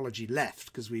little ecology left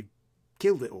because we've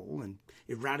killed it all and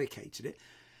eradicated it.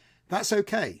 That's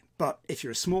okay. But if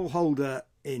you're a smallholder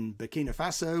in Burkina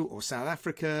Faso or South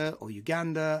Africa or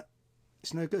Uganda,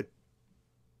 it's no good.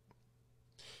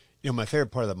 My favorite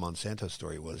part of the Monsanto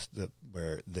story was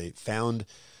where they found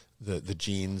the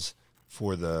genes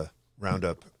for the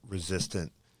Roundup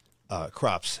resistant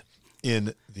crops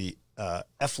in the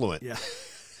effluent. Yeah.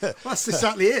 Well, that's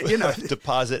exactly it,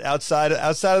 deposit outside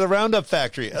of the Roundup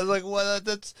factory. I was like, well,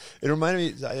 it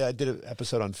reminded me. I did an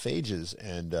episode on phages,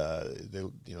 and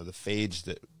the phage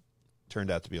that turned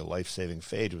out to be a life-saving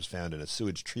phage was found in a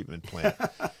sewage treatment plant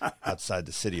outside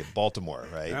the city of Baltimore,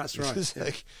 right? That's right. It's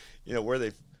like,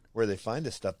 where they find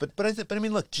this stuff. But I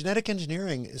mean, look, genetic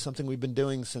engineering is something we've been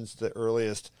doing since the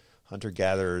earliest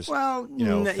hunter-gatherers. Well,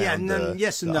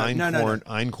 yes and no.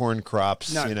 Einkorn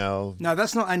crops, No,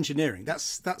 that's not engineering.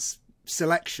 That's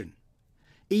selection.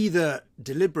 Either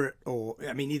deliberate or,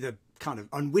 either kind of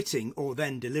unwitting or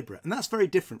then deliberate. And that's very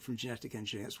different from genetic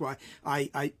engineering. That's why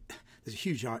there's a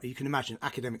huge, you can imagine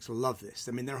academics will love this.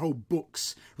 I mean, there are whole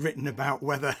books written about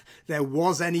whether there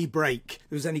was any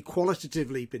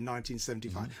qualitative leap in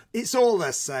 1975. Mm-hmm. It's all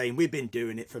the same. We've been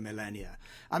doing it for millennia.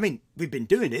 I mean, we've been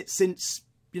doing it since,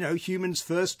 humans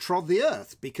first trod the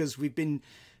earth, because we've been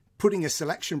putting a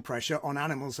selection pressure on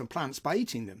animals and plants by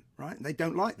eating them, right? And they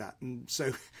don't like that. And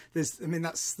so that's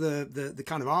the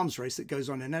kind of arms race that goes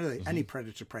on in any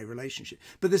predator-prey relationship.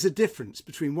 But there's a difference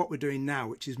between what we're doing now,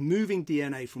 which is moving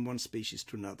DNA from one species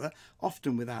to another,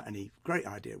 often without any great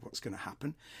idea of what's going to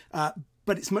happen.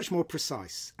 But it's much more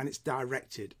precise and it's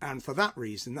directed. And for that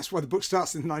reason, that's why the book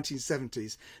starts in the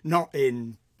 1970s, not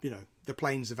in, the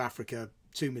plains of Africa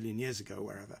 2 million years ago,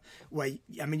 wherever, where,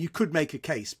 you could make a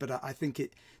case, but I think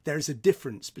there is a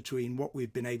difference between what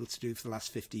we've been able to do for the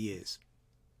last 50 years.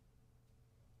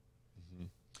 Mm-hmm.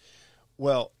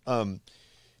 Well,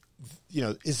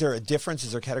 is there a difference?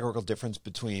 Is there a categorical difference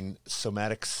between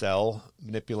somatic cell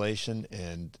manipulation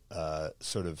and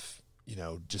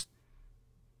just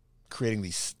creating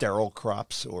these sterile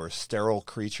crops or sterile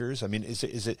creatures? I mean,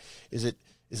 is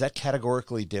that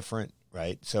categorically different?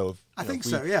 Right, so I think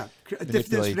so. Yeah, a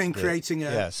difference between creating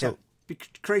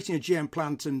creating a GM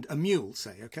plant and a mule,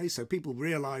 say. Okay, so people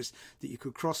realised that you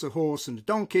could cross a horse and a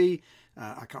donkey.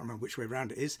 I can't remember which way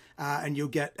around it is, and you'll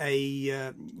get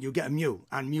a mule.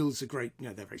 And mules are great.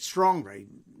 They're very strong.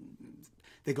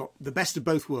 They got the best of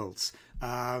both worlds.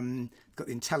 Got the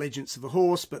intelligence of a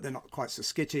horse, but they're not quite so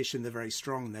skittish, and they're very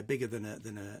strong. And they're bigger than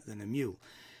a mule,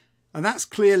 and that's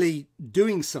clearly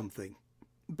doing something.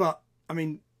 But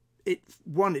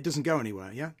it doesn't go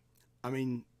anywhere. Yeah,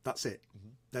 that's it. Mm-hmm.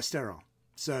 They're sterile.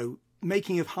 So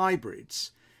making of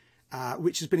hybrids,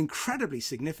 which has been incredibly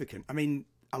significant.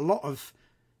 A lot of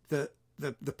the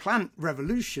plant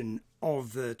revolution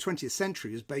of the 20th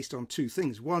century is based on two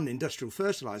things: one, industrial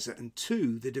fertilizer, and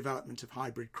two, the development of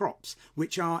hybrid crops,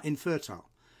 which are infertile.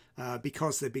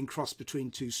 Because they've been crossed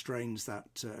between two strains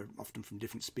that are often from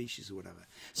different species or whatever.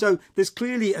 So there's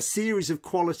clearly a series of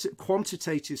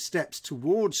quantitative steps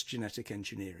towards genetic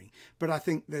engineering, but I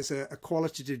think there's a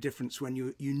qualitative difference when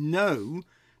you know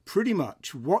pretty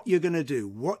much what you're going to do,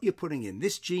 what you're putting in.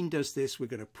 This gene does this, we're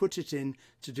going to put it in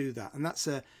to do that. And that's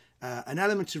an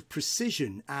element of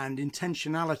precision and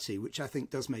intentionality, which I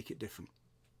think does make it different.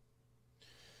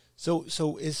 So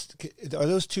are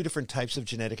those two different types of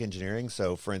genetic engineering?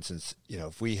 So, for instance,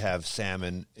 if we have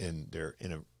salmon in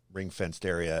a ring-fenced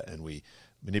area and we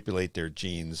manipulate their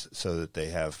genes so that they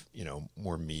have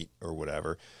more meat or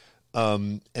whatever,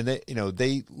 and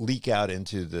they leak out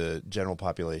into the general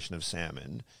population of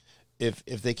salmon. If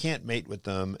they can't mate with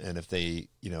them, and if they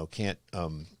can't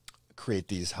create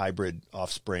these hybrid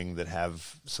offspring that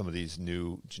have some of these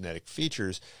new genetic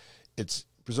features, it's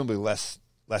presumably less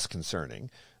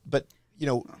concerning. But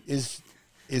is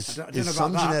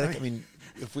some genetic?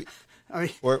 If we,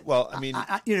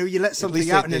 you let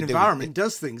something out in an environment, it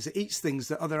does things, it eats things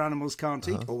that other animals can't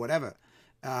eat or whatever.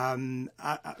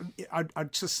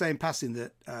 I'd just say in passing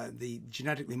that the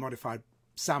genetically modified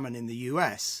salmon in the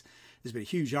US, there's been a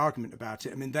huge argument about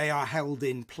it. They are held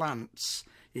in plants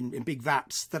in big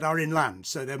vats that are inland,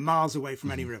 so they're miles away from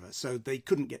any river. So they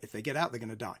couldn't get, if they get out, they're going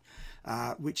to die.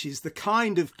 Which is the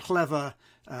kind of clever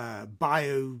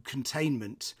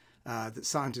bio-containment that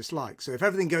scientists like. So if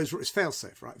everything goes, it's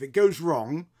fail-safe, right? If it goes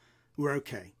wrong, we're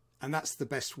okay. And that's the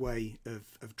best way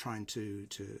of trying to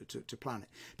plan it.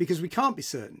 Because we can't be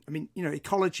certain.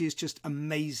 Ecology is just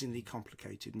amazingly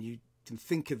complicated. And you can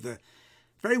think of the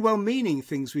very well-meaning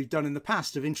things we've done in the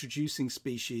past of introducing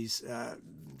species.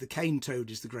 The cane toad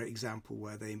is the great example,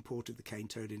 where they imported the cane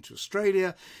toad into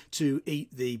Australia to eat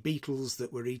the beetles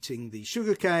that were eating the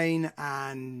sugarcane,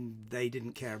 and they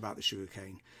didn't care about the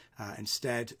sugarcane.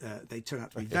 Instead, they turned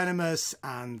out to be venomous,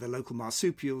 and the local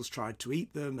marsupials tried to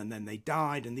eat them, and then they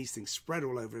died, and these things spread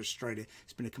all over Australia.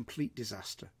 It's been a complete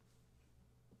disaster.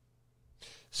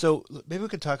 So maybe we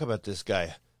could talk about this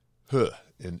guy,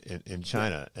 in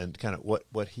China, and kind of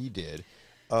what he did,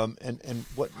 and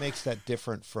what makes that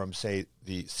different from, say,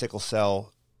 the sickle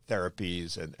cell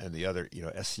therapies and the other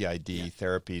SCID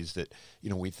therapies that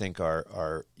we think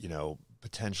are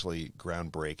potentially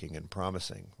groundbreaking and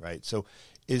promising, right? So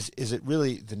is it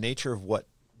really the nature of what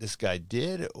this guy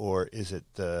did, or is it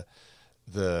the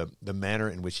the manner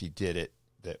in which he did it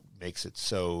that makes it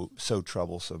so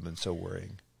troublesome and so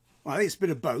worrying? Well, I think it's a bit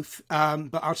of both,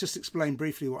 but I'll just explain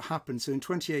briefly what happened. So in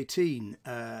 2018,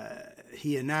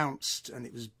 he announced, and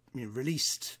it was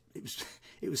released.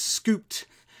 It was scooped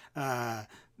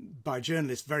by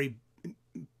journalists very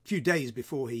few days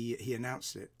before he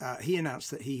announced it. He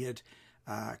announced that he had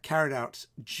carried out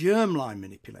germline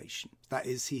manipulation. That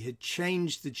is, he had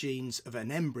changed the genes of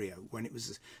an embryo when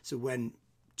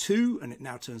 2, and it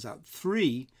now turns out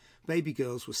 3 baby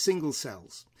girls were single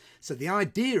cells. So the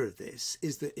idea of this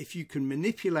is that if you can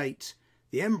manipulate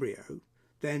the embryo,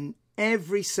 then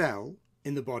every cell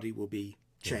in the body will be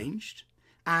changed.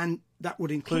 And that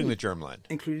would include... Including the germline.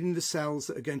 Including the cells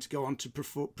that are going to go on to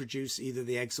produce either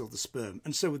the eggs or the sperm,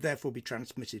 and so would therefore be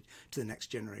transmitted to the next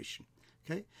generation.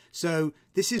 Okay, so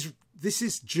this is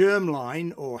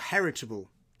germline or heritable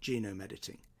genome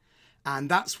editing. And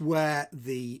that's where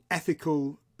the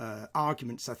ethical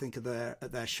arguments, I think, are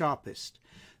at their sharpest.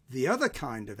 The other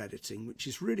kind of editing, which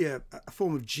is really a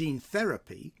form of gene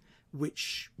therapy,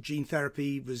 which gene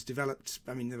therapy was developed,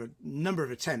 I mean, there were a number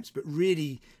of attempts, but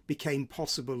really became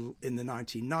possible in the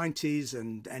 1990s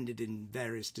and ended in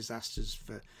various disasters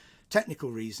for technical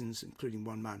reasons, including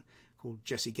one man called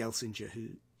Jesse Gelsinger, who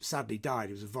sadly died.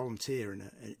 He was a volunteer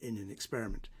in an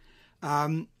experiment.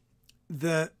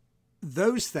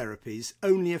 Those therapies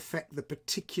only affect the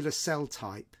particular cell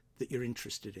type that you're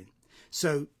interested in.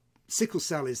 So sickle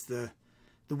cell is the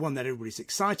one that everybody's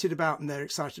excited about, and they're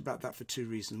excited about that for 2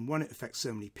 reasons. One, it affects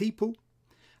so many people.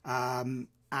 And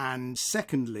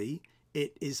secondly,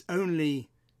 it is only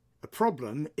a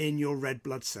problem in your red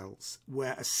blood cells,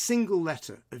 where a single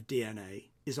letter of DNA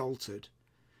is altered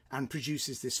and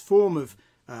produces this form of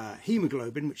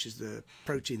hemoglobin, which is the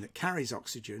protein that carries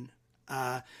oxygen,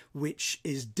 which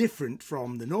is different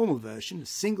from the normal version. A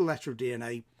single letter of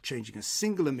DNA changing a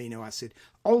single amino acid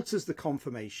alters the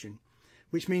conformation,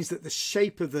 which means that the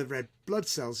shape of the red blood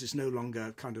cells is no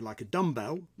longer kind of like a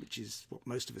dumbbell, which is what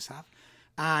most of us have,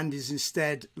 and is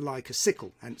instead like a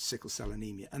sickle, hence sickle cell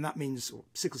anemia. And that means, or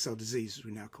sickle cell disease as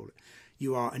we now call it,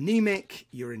 you are anemic,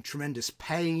 you're in tremendous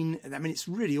pain. I mean, it's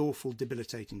really awful,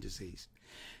 debilitating disease.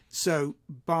 So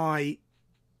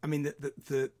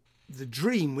the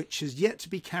dream, which has yet to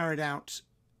be carried out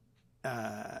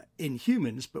in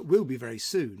humans, but will be very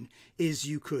soon, is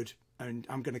you could, and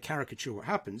I'm going to caricature what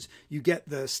happens, you get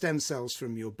the stem cells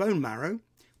from your bone marrow,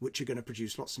 which are going to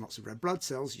produce lots and lots of red blood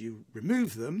cells. You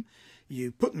remove them,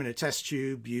 you put them in a test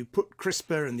tube, you put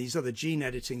CRISPR and these other gene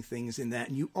editing things in there,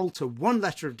 and you alter 1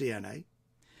 letter of DNA.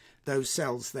 Those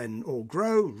cells then all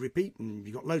grow, repeat, and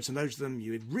you've got loads and loads of them.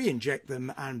 You re-inject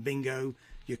them, and bingo,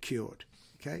 you're cured.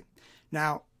 Okay.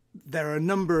 Now, there are a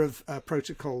number of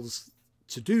protocols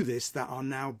to do this that are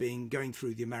now going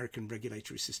through the American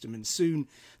regulatory system, and soon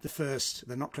the first,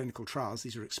 they're not clinical trials,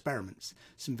 these are experiments.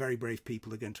 Some very brave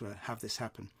people are going to have this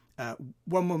happen.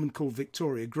 One woman called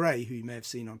Victoria Gray, who you may have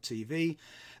seen on TV,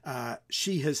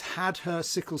 she has had her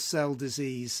sickle cell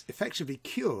disease effectively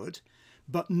cured,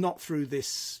 but not through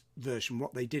this version.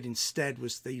 What they did instead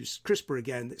was they used CRISPR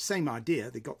again, the same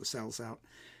idea, they got the cells out,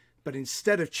 but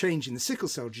instead of changing the sickle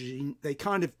cell gene, they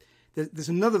there's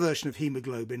another version of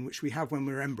hemoglobin which we have when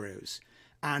we're embryos,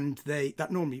 and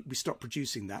that normally we stop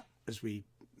producing that as we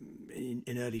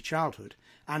in early childhood,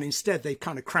 and instead they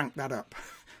kind of cranked that up.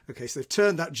 Okay, so they've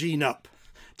turned that gene up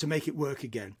to make it work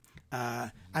again,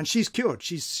 and she's cured.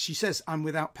 She says, I'm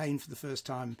without pain for the first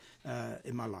time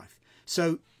in my life.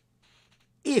 So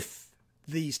if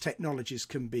these technologies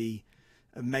can be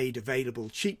made available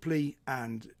cheaply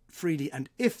and freely, and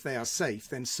if they are safe,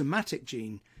 then somatic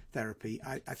gene therapy,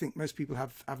 I think most people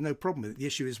have no problem with it. The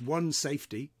issue is, one,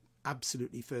 safety,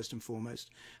 absolutely first and foremost,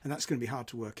 and that's going to be hard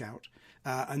to work out,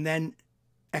 and then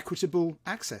equitable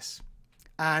access.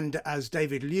 And as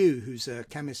David Liu, who's a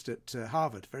chemist at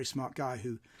Harvard, very smart guy,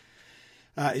 who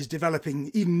is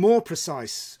developing even more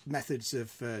precise methods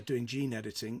of doing gene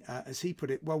editing, as he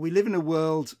put it, well, we live in a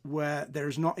world where there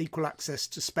is not equal access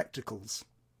to spectacles.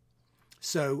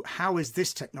 So how is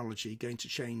this technology going to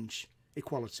change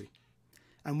equality?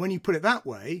 And when you put it that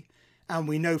way, and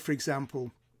we know, for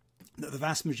example, that the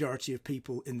vast majority of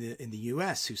people in the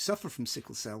US who suffer from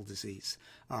sickle cell disease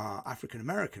are African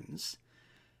Americans,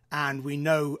 and we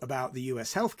know about the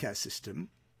US healthcare system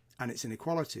and its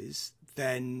inequalities,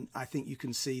 then I think you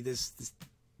can see there's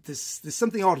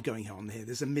something odd going on here.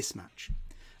 There's a mismatch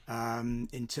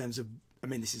in terms of, I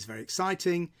mean, this is very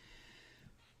exciting.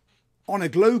 On a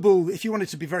global, if you wanted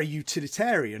to be very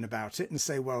utilitarian about it and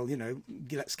say, well, you know,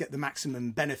 let's get the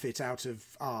maximum benefit out of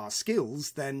our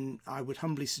skills, then I would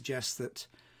humbly suggest that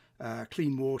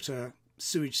clean water,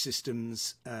 sewage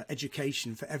systems,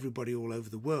 education for everybody all over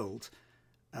the world,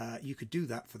 you could do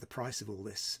that for the price of all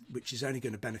this, which is only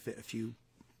going to benefit a few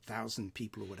thousand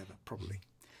people or whatever, probably.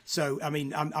 So, I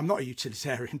mean, I'm not a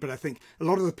utilitarian, but I think a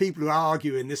lot of the people who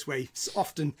argue in this way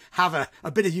often have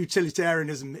a bit of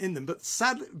utilitarianism in them. But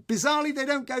sadly, bizarrely, they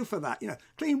don't go for that. You know,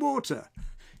 clean water,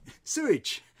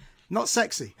 sewage, not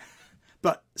sexy,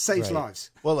 but saves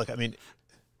lives. Well, look, I mean,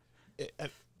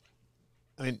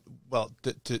 well,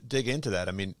 to dig into that,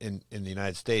 I mean, in the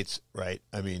United States, right?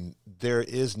 I mean, there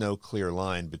is no clear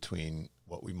line between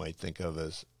what we might think of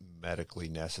as medically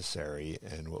necessary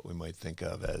and what we might think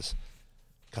of as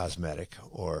cosmetic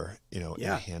or,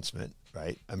 enhancement,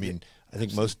 right? I mean, I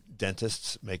think most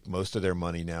dentists make most of their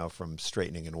money now from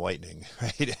straightening and whitening,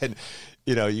 right? And,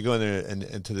 you go in there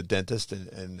and to the dentist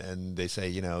and they say,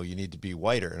 you need to be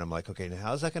whiter. And I'm like, okay, now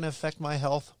how's that going to affect my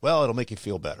health? Well, it'll make you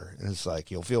feel better. And it's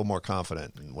like, you'll feel more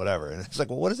confident and whatever. And it's like,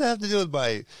 well, what does that have to do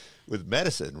with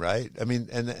medicine, right? I mean,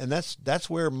 and that's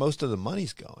where most of the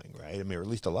money's going, right? I mean, or at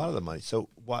least a lot of the money. So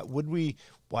why wouldn't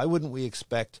we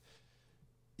expect,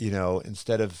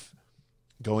 instead of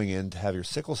going in to have your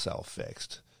sickle cell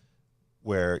fixed,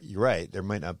 where you're right, there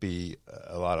might not be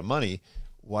a lot of money.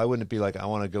 Why wouldn't it be like, I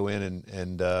want to go in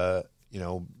and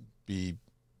be,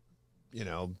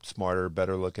 smarter,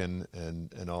 better looking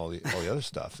and all the other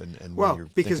stuff. And well, when you're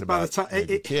because thinking by about the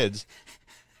time kids.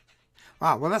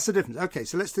 Ah, well, that's the difference. Okay,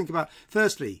 so let's think about,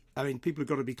 firstly, I mean, people have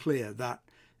got to be clear that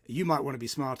you might want to be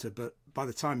smarter, but by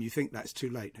the time you think that's too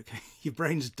late, okay, your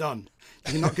brain's done.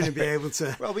 You're not going to be able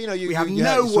to. Well, we have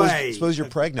no way. Suppose you're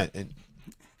pregnant and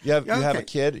you have a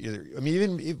kid. I mean,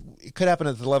 even it could happen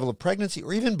at the level of pregnancy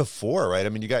or even before, right? I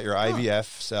mean, you got your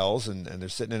IVF cells and they're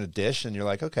sitting in a dish, and you're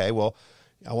like, okay, well,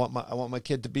 I want my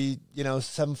kid to be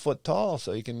 7 foot tall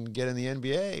so he can get in the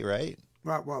NBA, right?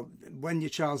 Right. Well, when your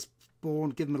child's born,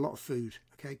 give them a lot of food.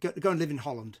 Okay, go and live in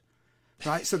Holland,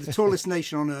 right? So the tallest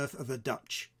nation on earth are the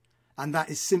Dutch. And that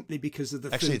is simply because of the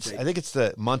food. I think it's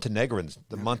the Montenegrins.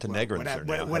 The Montenegrins are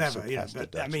now whatever.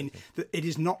 But I mean, it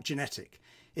is not genetic.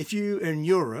 If you're in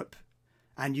Europe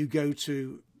and you go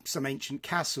to some ancient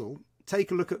castle,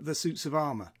 take a look at the suits of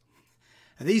armour.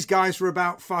 And these guys were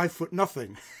about 5 foot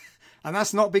nothing. And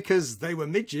that's not because they were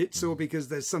midgets or because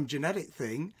there's some genetic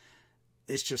thing.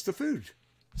 It's just the food.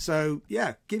 So,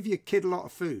 yeah, give your kid a lot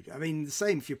of food. I mean, the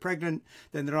same if you're pregnant,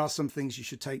 then there are some things you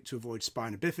should take to avoid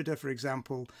spina bifida, for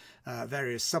example,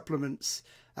 various supplements,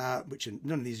 which are,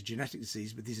 none of these are genetic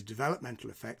disease, but these are developmental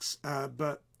effects.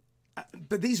 But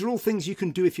these are all things you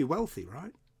can do if you're wealthy,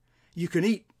 right? You can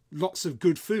eat lots of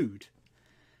good food.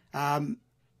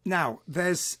 Now,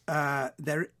 the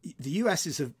US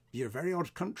is you're a very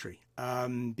odd country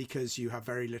because you have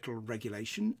very little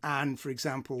regulation. And, for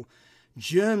example,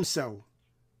 germline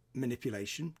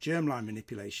manipulation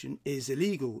is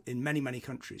illegal in many, many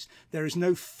countries. There is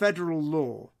no federal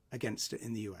law against it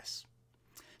in the US.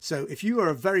 So if you are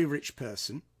a very rich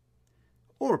person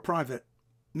or a private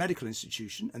medical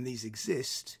institution, and these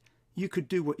exist, you could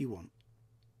do what you want.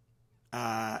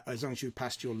 As long as you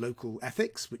passed your local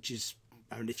ethics, which is,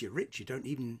 and if you're rich, you don't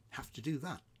even have to do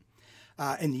that.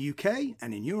 In the UK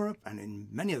and in Europe and in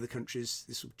many other countries,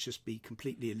 this will just be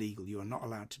completely illegal. You are not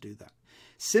allowed to do that.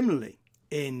 Similarly,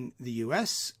 in the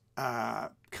US, there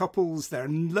are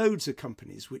loads of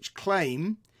companies which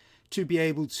claim to be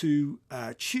able to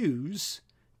choose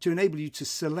to enable you to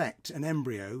select an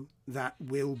embryo that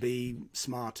will be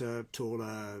smarter,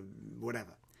 taller,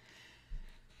 whatever.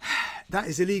 That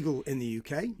is illegal in the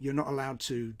UK. You're not allowed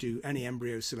to do any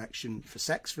embryo selection for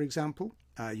sex, for example.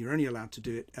 You're only allowed to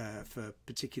do it for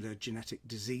particular genetic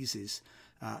diseases,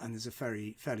 and there's a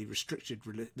fairly restricted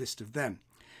list of them.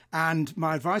 And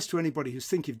my advice to anybody who's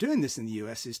thinking of doing this in the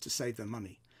US is to save their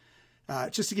money.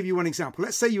 Just to give you one example,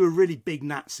 let's say you were a really big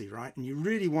Nazi, right? And you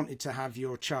really wanted to have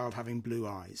your child having blue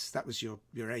eyes. That was your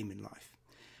aim in life.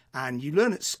 And you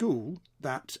learn at school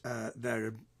that there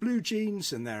are blue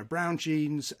genes and there are brown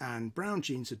genes, and brown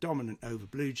genes are dominant over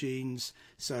blue genes.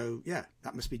 So, yeah,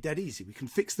 that must be dead easy. We can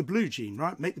fix the blue gene,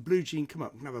 right? Make the blue gene come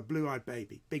up. We can have a blue-eyed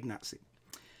baby, big Nazi.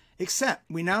 Except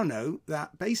we now know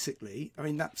that basically, I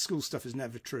mean, that school stuff is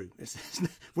never true.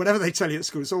 Whatever they tell you at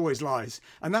school, it's always lies.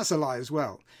 And that's a lie as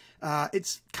well.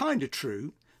 It's kind of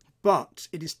true, but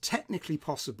it is technically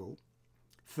possible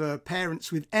for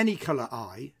parents with any colour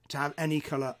eye to have any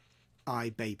colour eye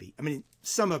baby. I mean,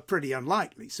 some are pretty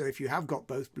unlikely. So if you have got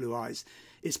both blue eyes,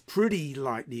 it's pretty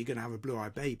likely you're going to have a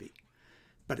blue-eyed baby.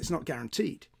 But it's not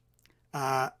guaranteed.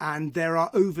 And there are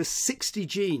over 60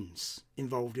 genes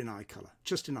involved in eye colour,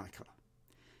 just in eye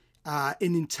colour.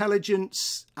 In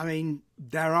intelligence, I mean,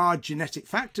 there are genetic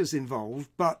factors involved,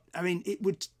 but I mean,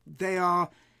 they are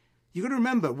You've got to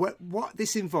remember what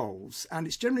this involves, and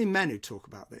it's generally men who talk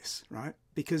about this, right?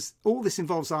 Because all this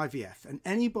involves IVF, and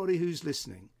anybody who's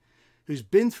listening, who's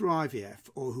been through IVF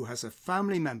or who has a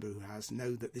family member who has,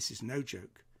 know that this is no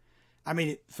joke. I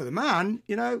mean, for the man,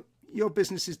 you know, your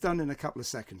business is done in a couple of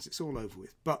seconds. It's all over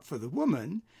with. But for the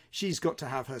woman, she's got to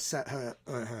have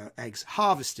her eggs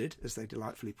harvested, as they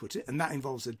delightfully put it, and that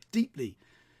involves a deeply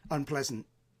unpleasant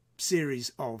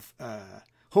series of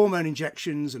hormone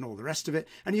injections and all the rest of it,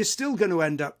 and you're still going to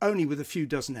end up only with a few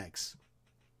dozen eggs.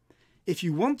 If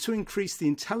you want to increase the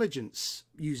intelligence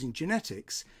using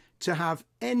genetics to have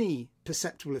any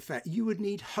perceptible effect, you would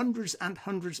need hundreds and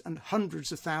hundreds and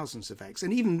hundreds of thousands of eggs.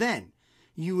 And even then,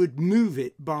 you would move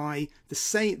it by the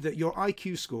same, that your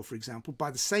IQ score, for example,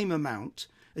 by the same amount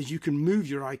as you can move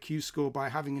your IQ score by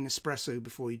having an espresso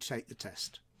before you take the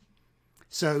test.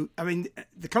 So, I mean,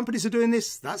 the companies are doing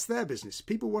this. That's their business.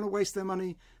 People want to waste their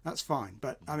money. That's fine.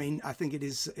 But, I mean, I think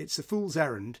it's a fool's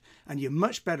errand, and you're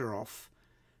much better off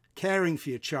caring for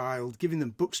your child, giving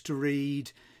them books to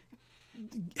read,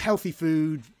 healthy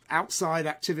food, outside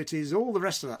activities, all the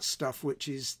rest of that stuff, which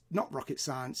is not rocket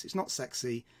science. It's not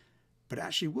sexy, but it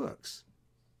actually works.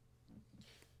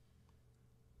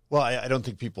 Well, I don't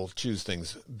think people choose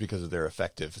things because they're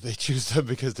effective. They choose them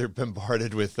because they're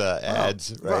bombarded with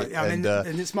ads, right? I mean,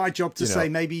 and it's my job to say,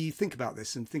 maybe think about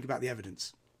this and think about the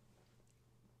evidence.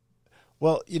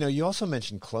 Well, you know, you also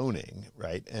mentioned cloning,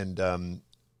 right? And,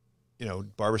 you know,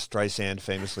 Barbara Streisand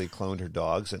famously cloned her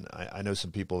dogs, and I know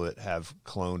some people that have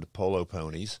cloned polo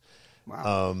ponies.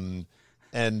 Wow.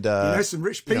 And, you know, some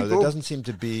rich people. You know, there doesn't seem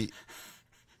to be...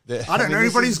 I don't know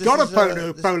anybody's got a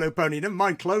polo pony. Never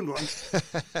mind cloned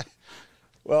one.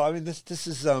 Well, I mean, this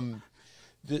is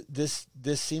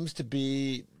this seems to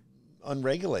be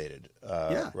unregulated,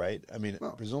 right? I mean,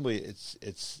 presumably it's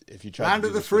if you try land to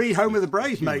of the free, home of the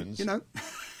brave, humans, mate. You know,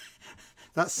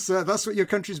 that's what your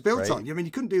country's built on. I mean,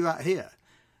 you couldn't do that here.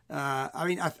 I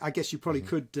mean, I guess you probably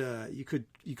could. You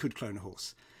could clone a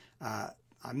horse.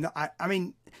 I'm not. I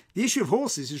mean, the issue of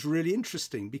horses is really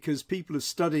interesting because people have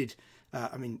studied.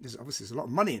 I mean, there's a lot of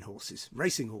money in horses,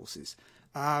 racing horses,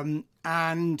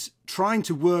 and trying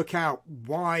to work out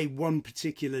why one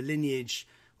particular lineage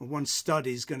or one stud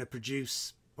is going to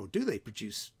produce, or do they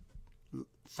produce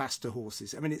faster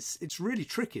horses? I mean, it's really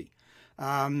tricky.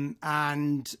 You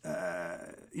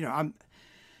know,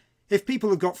 if people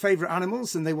have got favourite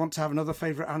animals and they want to have another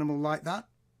favourite animal like that,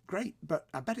 great. But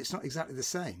I bet it's not exactly the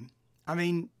same. I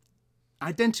mean,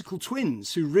 identical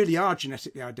twins who really are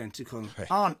genetically identical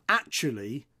aren't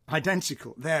actually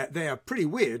identical. They are pretty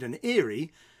weird and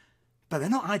eerie, but they're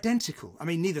not identical. I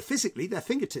mean, neither physically, their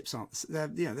fingertips aren't,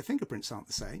 their fingerprints aren't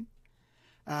the same,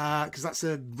 because that's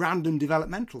a random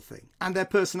developmental thing, and their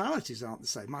personalities aren't the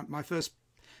same. My first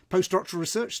postdoctoral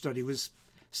research study was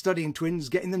studying twins,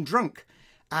 getting them drunk.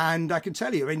 And I can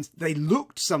tell you, I mean, they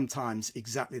looked sometimes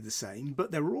exactly the same,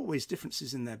 but there were always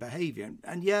differences in their behaviour.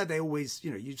 And yeah, they always,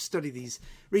 you know, you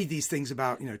read these things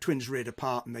about, you know, twins reared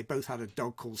apart and they both had a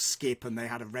dog called Skip and they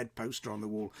had a red poster on the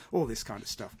wall, all this kind of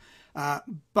stuff.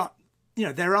 But, you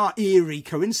know, there are eerie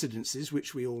coincidences,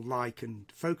 which we all like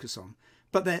and focus on.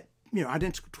 But they're, you know,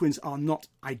 identical twins are not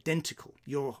identical.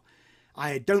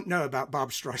 I don't know about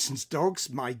Barbra Streisand's dogs.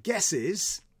 My guess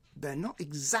is they're not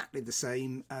exactly the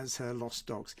same as her lost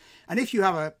dogs. And if you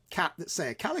have a cat that's, say,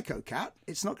 a calico cat,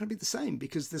 it's not going to be the same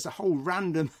because there's a whole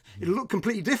random... It'll look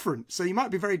completely different. So you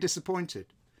might be very disappointed.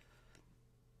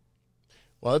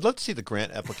 Well, I'd love to see the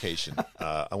grant application.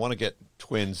 I want to get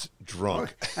twins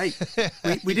drunk. Oh,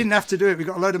 hey, we didn't have to do it. We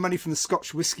got a load of money from the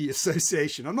Scotch Whisky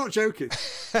Association. I'm not joking.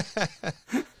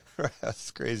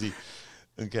 That's crazy.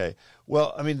 Okay.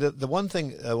 Well, I mean, the one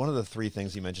thing, one of the three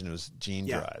things you mentioned was gene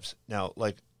drives. Now,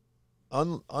 like,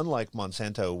 unlike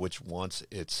Monsanto, which wants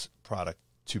its product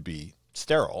to be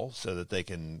sterile so that they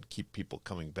can keep people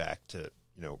coming back to,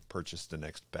 you know, purchase the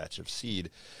next batch of seed,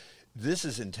 this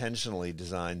is intentionally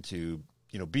designed to,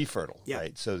 you know, be fertile,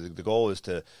 right? So the goal is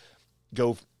to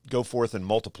go forth and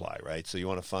multiply, right? So you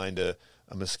want to find a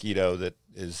mosquito that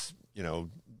is, you know,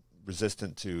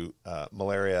 resistant to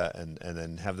malaria and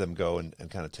then have them go and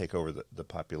kind of take over the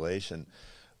population.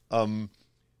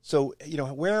 So, you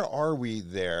know, where are we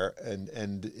there?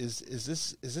 And is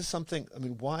this something, I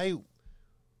mean, why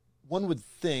one would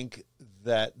think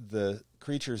that the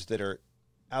creatures that are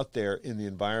out there in the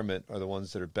environment are the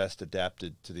ones that are best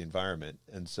adapted to the environment.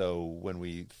 And so when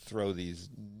we throw these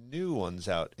new ones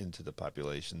out into the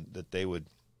population, that they would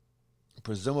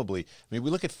presumably, I mean,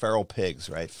 we look at feral pigs,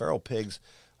 right? Feral pigs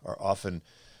are often,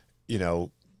 you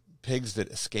know, pigs that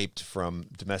escaped from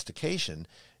domestication.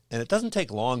 And it doesn't take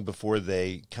long before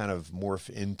they kind of morph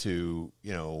into,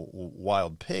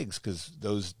 wild pigs, because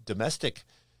those domestic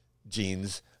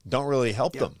genes don't really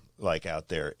help them like out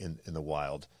there in the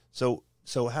wild. So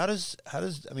how do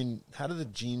the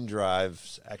gene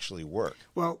drives actually work?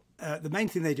 Well, the main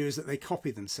thing they do is that they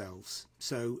copy themselves.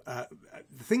 So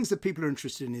the things that people are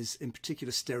interested in is, in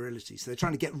particular, sterility. So they're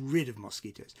trying to get rid of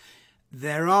mosquitoes.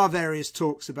 There are various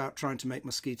talks about trying to make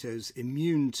mosquitoes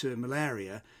immune to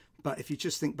malaria, but if you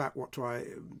just think back to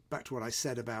what I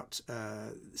said about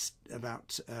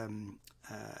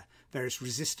various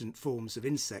resistant forms of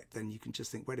insect, then you can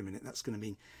just think, wait a minute, that's going to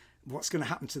mean what's going to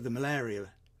happen to the malaria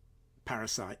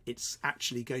parasite? It's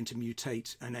actually going to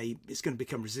mutate and it's going to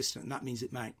become resistant, and that means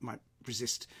it might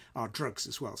resist our drugs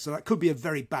as well. So that could be a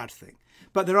very bad thing.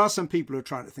 But there are some people who are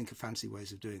trying to think of fancy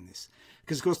ways of doing this,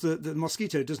 because of course the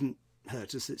mosquito doesn't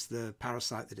hurt us, it's the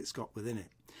parasite that it's got within it.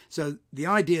 So the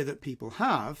idea that people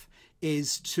have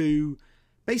is to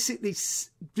basically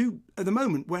do, at the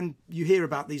moment, when you hear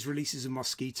about these releases of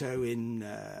mosquito in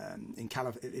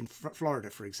Florida,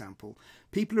 for example,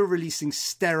 people are releasing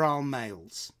sterile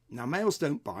males. Now, males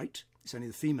don't bite. It's only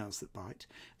the females that bite.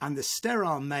 And the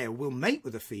sterile male will mate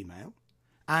with a female,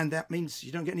 and that means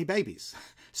you don't get any babies.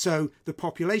 So the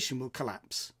population will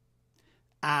collapse.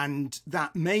 And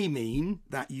that may mean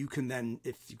that you can then,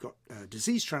 if you've got a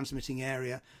disease transmitting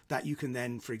area, that you can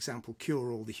then, for example,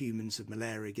 cure all the humans of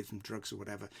malaria, give them drugs or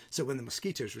whatever. So when the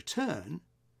mosquitoes return,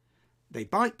 they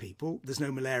bite people, there's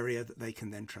no malaria that they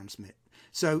can then transmit.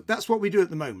 So that's what we do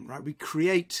at the moment, right? We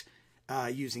create,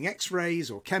 using X-rays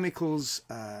or chemicals,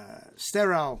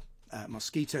 sterile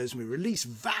mosquitoes, and we release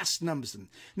vast numbers of them.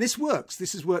 And this works.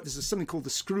 This has worked. There's something called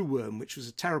the screwworm, which was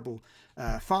a terrible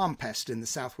farm pest in the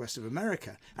southwest of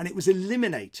America, and it was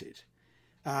eliminated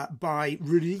by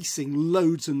releasing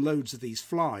loads and loads of these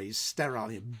flies,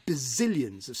 sterile,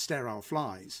 bazillions of sterile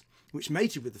flies, which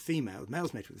mated with the females,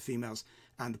 males mated with the females,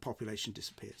 and the population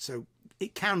disappeared. So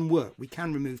it can work. We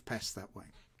can remove pests that way.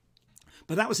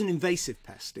 But that was an invasive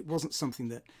pest. It wasn't something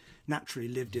that naturally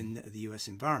lived in the US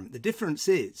environment. The difference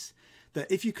is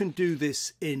that if you can do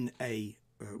this in a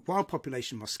wild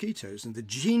population of mosquitoes, and the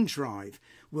gene drive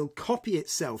will copy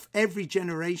itself every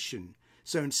generation.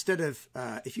 So instead of,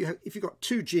 if you've got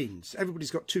two genes, everybody's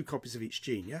got two copies of each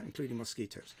gene, yeah, including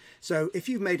mosquitoes. So if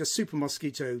you've made a super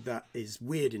mosquito that is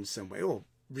weird in some way or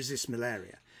resists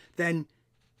malaria, then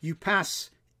you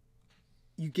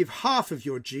give half of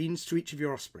your genes to each of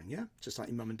your offspring, yeah, just like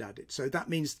your mum and dad did. So that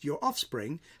means your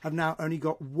offspring have now only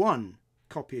got one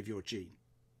copy of your gene.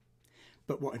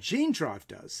 But what a gene drive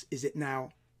does is it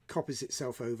now copies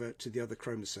itself over to the other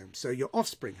chromosome. So your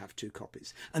offspring have two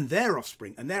copies, and their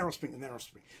offspring, and their offspring, and their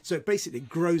offspring. So it basically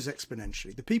grows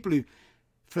exponentially. The people who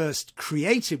first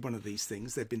created one of these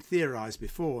things, they've been theorized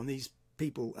before, and these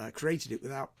people created it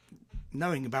without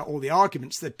knowing about all the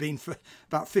arguments there'd been for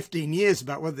about 15 years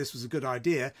about whether this was a good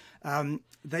idea.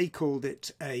 They called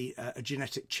it a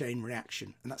genetic chain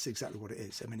reaction, and that's exactly what it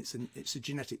is. I mean, it's a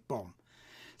genetic bomb.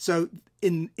 So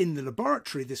in the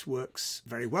laboratory, this works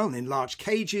very well. And in large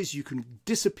cages, you can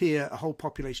disappear a whole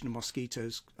population of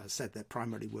mosquitoes. As I said, they're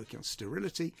primarily working on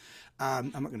sterility.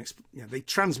 I'm not going to, they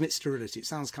transmit sterility. It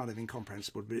sounds kind of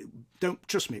incomprehensible, but don't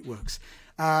trust me, it works.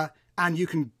 And you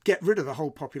can get rid of a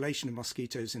whole population of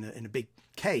mosquitoes in a big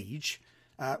cage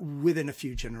within a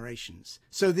few generations.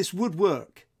 So this would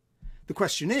work. The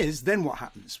question is, then what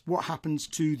happens? What happens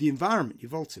to the environment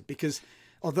you've altered? Because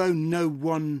although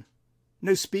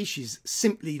no species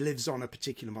simply lives on a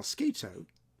particular mosquito,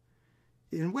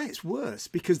 in a way it's worse,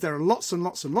 because there are lots and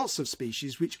lots and lots of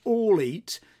species which all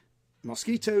eat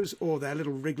mosquitoes or their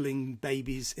little wriggling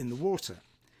babies in the water.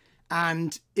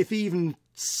 And if even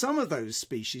some of those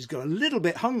species go a little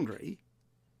bit hungry,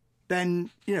 then,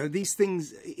 these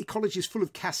things, ecology is full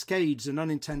of cascades and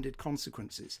unintended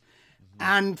consequences. Mm-hmm.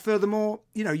 And furthermore,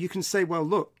 you can say, well,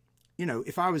 look,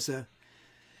 if I was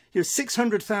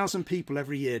 600,000 people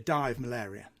every year die of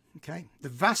malaria, okay? The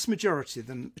vast majority of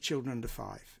them are children under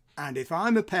 5. And if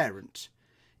I'm a parent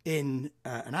in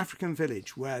an African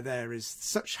village where there is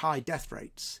such high death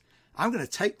rates, I'm going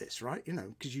to take this, right?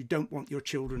 Because you don't want your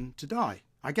children to die.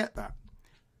 I get that.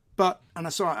 But, and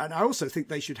I also think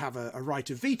they should have a right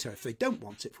of veto if they don't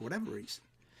want it for whatever reason.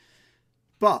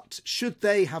 But should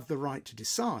they have the right to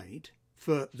decide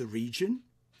for the region,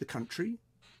 the country,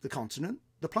 the continent,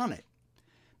 the planet?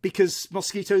 Because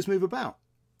mosquitoes move about.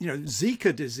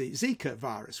 Zika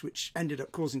virus, which ended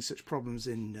up causing such problems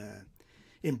in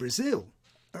Brazil,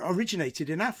 originated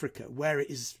in Africa, where it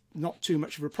is not too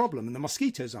much of a problem, and the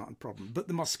mosquitoes aren't a problem. But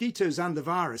the mosquitoes and the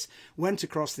virus went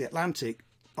across the Atlantic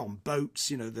on boats,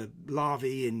 the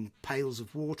larvae in pails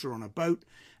of water on a boat,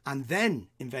 and then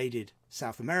invaded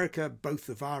South America. Both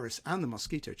the virus and the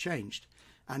mosquito changed,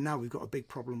 and now we've got a big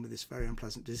problem with this very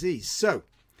unpleasant disease. So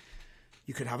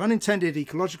you could have unintended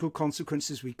ecological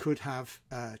consequences. We could have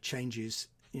changes,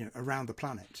 around the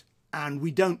planet, and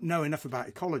we don't know enough about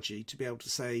ecology to be able to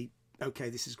say, okay,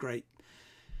 this is great.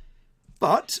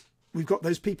 But we've got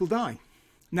those people dying.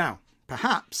 Now,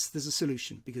 perhaps there's a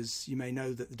solution, because you may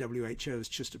know that the WHO has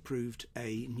just approved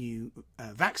a new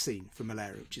vaccine for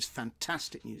malaria, which is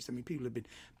fantastic news. I mean, people have been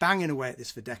banging away at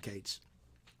this for decades.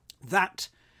 That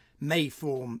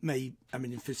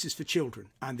this is for children,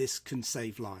 and this can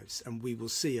save lives, and we will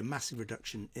see a massive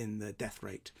reduction in the death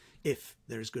rate if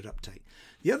there is good uptake.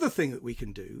 The other thing that we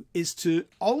can do is to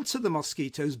alter the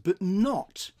mosquitoes, but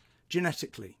not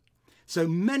genetically. So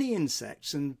many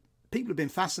insects, and people have been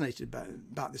fascinated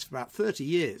about this for about 30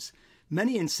 years,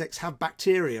 many insects have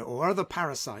bacteria or other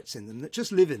parasites in them that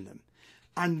just live in them.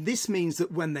 And this means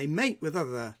that when they mate with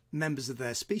other members of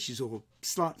their species, or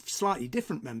slightly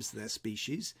different members of their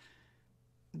species,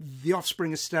 the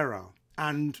offspring is sterile.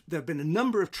 And there have been a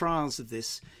number of trials of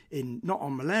this, not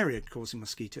on malaria-causing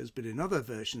mosquitoes, but in other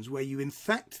versions, where you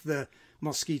infect the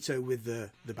mosquito with the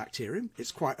bacterium.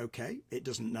 It's quite okay. It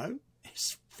doesn't know.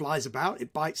 It flies about.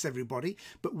 It bites everybody.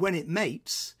 But when it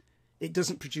mates, it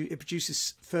doesn't produce. It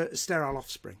produces sterile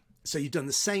offspring. So you've done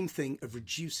the same thing of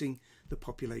reducing the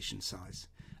population size,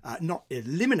 not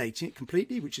eliminating it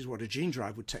completely, which is what a gene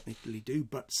drive would technically do,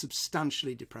 but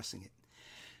substantially depressing it.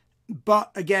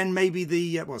 But again, maybe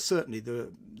certainly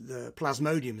the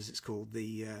plasmodium, as it's called,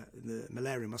 the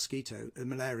malaria mosquito, the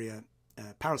malaria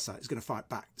parasite, is going to fight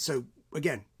back. So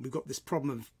again, we've got this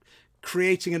problem of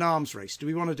creating an arms race. Do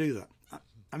we want to do that?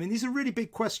 I mean, these are really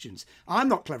big questions. I'm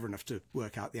not clever enough to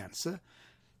work out the answer.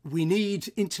 We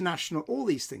need all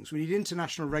these things. We need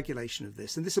international regulation of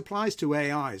this. And this applies to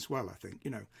AI as well, I think,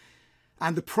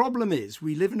 And the problem is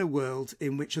we live in a world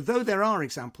in which, although there are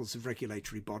examples of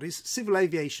regulatory bodies, Civil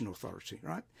Aviation Authority,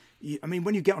 right?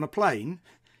 When you get on a plane,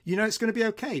 it's going to be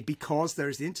okay, because there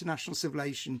is the International Civil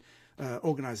Aviation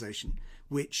Organization,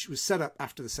 which was set up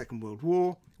after the Second World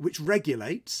War, which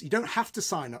regulates. You don't have to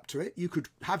sign up to it. You could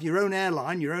have your own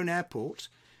airline, your own airport,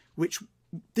 which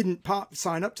didn't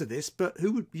sign up to this, but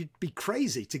you'd be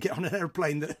crazy to get on an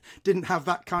airplane that didn't have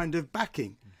that kind of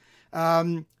backing.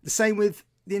 The same with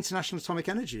the International Atomic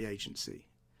Energy Agency.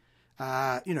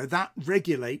 That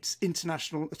regulates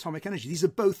international atomic energy. These are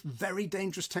both very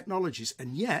dangerous technologies,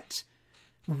 and yet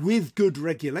with good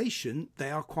regulation,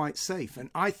 they are quite safe. And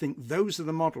I think those are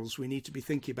the models we need to be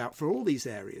thinking about for all these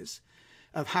areas,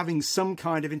 of having some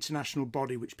kind of international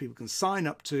body which people can sign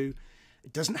up to.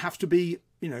 It doesn't have to be,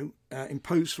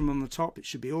 imposed from on the top. It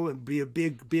should be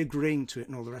agreeing to it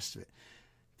and all the rest of it.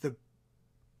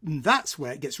 That's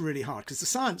where it gets really hard, because the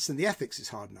science and the ethics is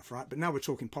hard enough, right? But now we're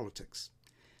talking politics,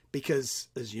 because,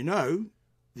 as you know,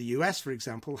 the US, for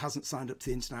example, hasn't signed up to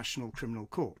the International Criminal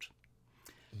Court,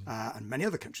 and many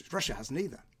other countries. Russia hasn't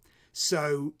either.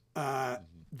 So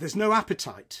there's no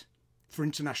appetite for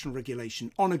international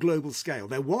regulation on a global scale.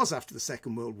 There was after the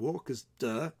Second World War, because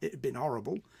it had been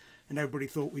horrible, and everybody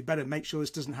thought we better make sure this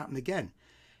doesn't happen again.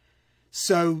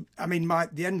 So,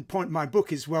 the end point of my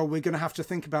book is, we're going to have to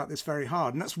think about this very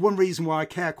hard. And that's one reason why I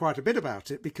care quite a bit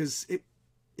about it, because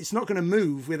it's not going to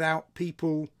move without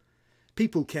people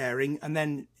caring, and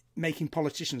then making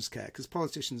politicians care, because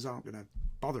politicians aren't going to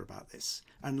bother about this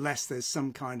unless there's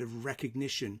some kind of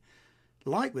recognition,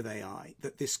 like with AI,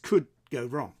 that this could go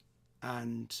wrong.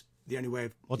 And the only way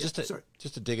of... Just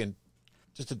to dig into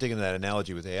that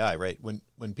analogy with AI, right?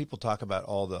 When people talk about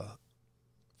all the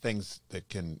things that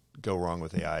can go wrong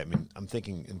with AI. I'm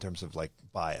thinking in terms of like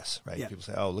bias, right? Yeah. People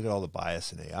say, oh, look at all the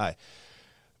bias in AI.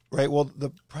 Right. Well, the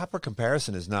proper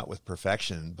comparison is not with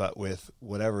perfection, but with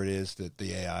whatever it is that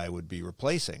the AI would be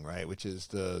replacing, right? Which is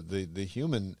the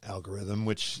human algorithm,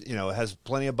 which, has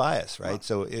plenty of bias, right? Wow.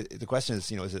 So the question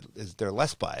is, is there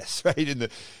less bias, right, in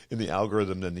the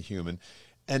algorithm than the human?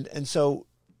 And so,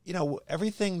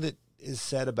 everything that is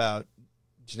said about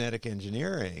genetic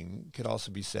engineering could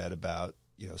also be said about,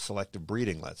 selective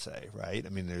breeding, let's say, right?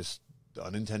 There's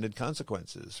unintended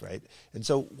consequences, right? And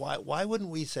so why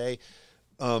wouldn't we say,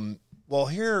 well,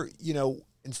 here,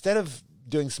 instead of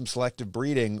doing some selective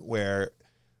breeding where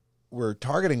we're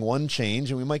targeting one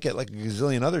change and we might get like a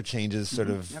gazillion other changes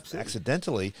sort of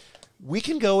accidentally, we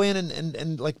can go in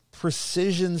and like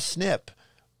precision snip,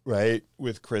 right,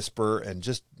 with CRISPR, and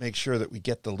just make sure that we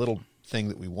get the little thing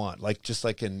that we want. Just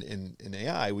like in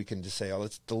AI, we can just say, oh,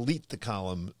 let's delete the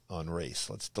column on race.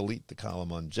 Let's delete the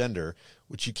column on gender,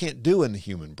 which you can't do in the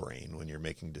human brain when you're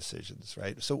making decisions,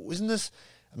 right? So isn't this,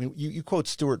 you quote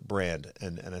Stuart Brand,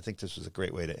 and I think this was a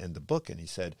great way to end the book. And he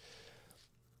said,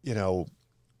 you know,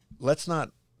 let's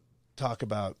not talk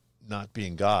about not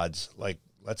being gods. Like,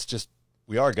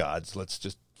 we are gods. Let's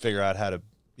just figure out how to,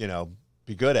 you know,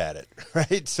 be good at it,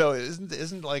 right? So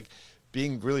isn't like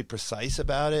being really precise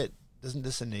about it, doesn't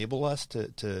this enable us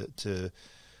to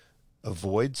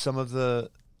avoid some of the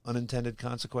unintended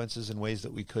consequences in ways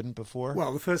that we couldn't before?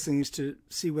 Well, the first thing is to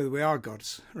see whether we are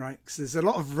gods, right? Because there's a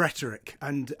lot of rhetoric.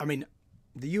 And, I mean,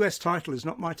 the US title is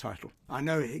not my title. I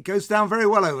know it goes down very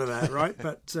well over there, right?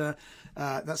 But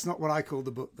that's not what I call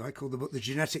the book. I call the book The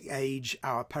Genetic Age,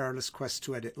 Our Perilous Quest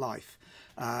to Edit Life.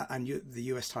 And the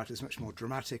US title is much more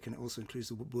dramatic, and it also includes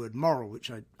the word moral, which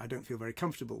I don't feel very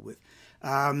comfortable with.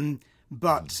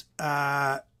 But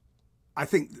I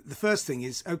think the first thing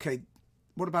is, okay,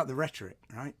 what about the rhetoric,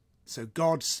 right? So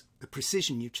the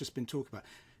precision you've just been talking about.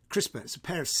 CRISPR, it's a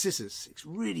pair of scissors. It's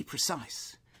really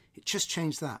precise. It just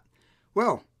changed that.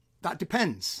 Well, that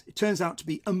depends. It turns out to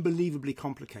be unbelievably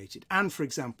complicated. And, for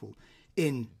example,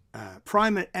 in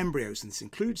primate embryos, and this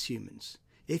includes humans,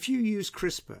 if you use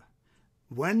CRISPR,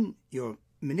 when you're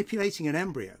manipulating an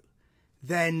embryo,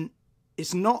 then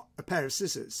it's not a pair of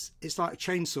scissors. It's like a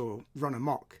chainsaw run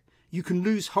amok. You can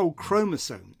lose whole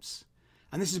chromosomes.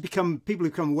 And this has become, people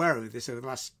have become aware of this over the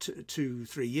last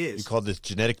 2-3 years. You called this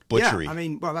genetic butchery. Yeah, I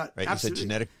mean, well, that right? absolutely. You said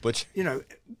genetic butchery. You know,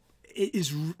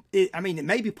 I mean, it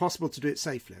may be possible to do it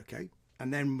safely, okay?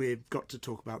 And then we've got to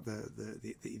talk about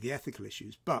the ethical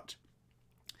issues. But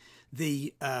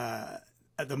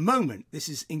at the moment, this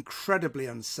is incredibly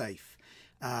unsafe,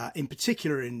 in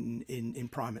particular in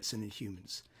primates and in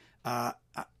humans. I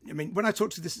mean, when I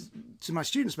talk to my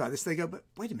students about this, they go, but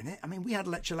wait a minute. I mean, we had a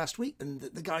lecture last week and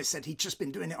the guy said he'd just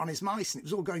been doing it on his mice and it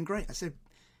was all going great. I said,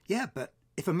 yeah, but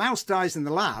if a mouse dies in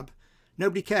the lab,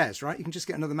 nobody cares, right? You can just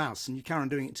get another mouse and you carry on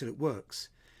doing it until it works.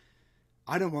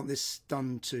 I don't want this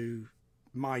done to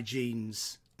my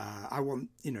genes. I want,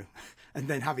 you know, and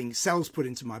then having cells put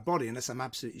into my body unless I'm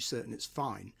absolutely certain it's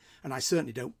fine. And I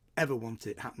certainly don't ever want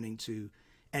it happening to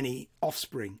any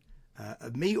offspring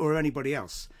of me or anybody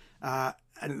else.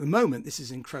 And at the moment, this is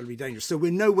incredibly dangerous. So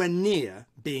we're nowhere near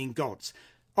being gods.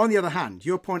 On the other hand,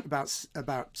 your point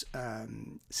about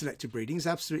selective breeding is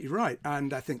absolutely right.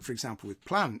 And I think, for example, with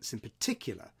plants in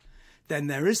particular, then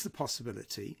there is the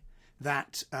possibility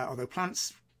that, although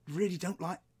plants really don't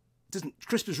like,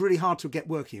 CRISPR is really hard to get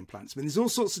working in plants. I mean, there's all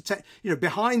sorts of,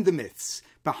 behind the myths,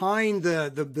 behind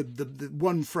the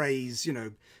one phrase,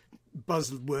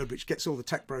 buzzword which gets all the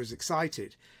tech bros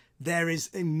excited. There is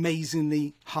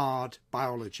amazingly hard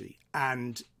biology,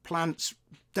 and plants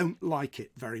don't like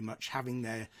it very much having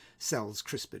their cells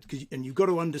CRISPRed. And you've got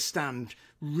to understand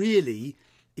really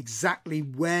exactly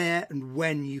where and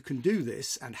when you can do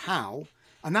this and how,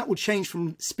 and that will change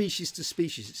from species to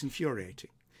species. It's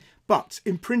infuriating. But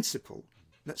in principle,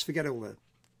 let's forget all the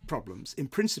problems. In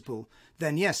principle,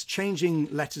 then yes,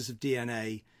 changing letters of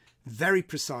DNA very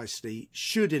precisely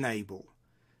should enable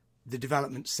the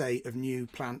development, say, of new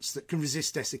plants that can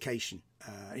resist desiccation,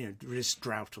 resist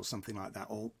drought or something like that,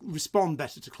 or respond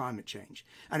better to climate change.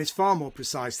 And it's far more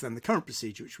precise than the current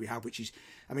procedure which we have, which is,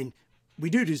 I mean, we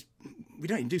don't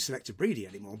even do selective breeding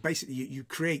anymore. Basically, you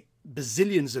create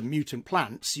bazillions of mutant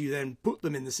plants. You then put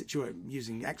them in the situation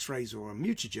using X-rays or a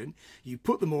mutagen. You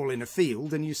put them all in a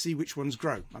field, and you see which ones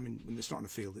grow. I mean, it's not in a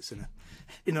field; it's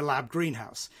in a lab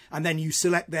greenhouse. And then you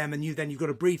select them, and you've got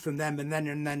to breed from them, and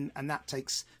that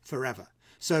takes forever.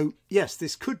 So yes,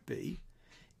 this could be,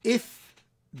 if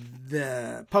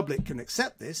the public can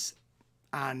accept this.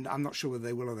 And I'm not sure whether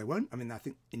they will or they won't. I mean, I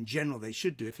think in general they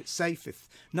should do if it's safe, if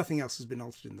nothing else has been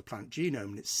altered in the plant genome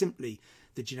and it's simply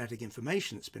the genetic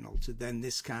information that's been altered, then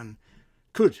this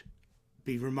could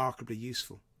be remarkably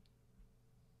useful.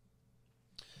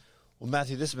 Well,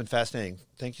 Matthew, this has been fascinating.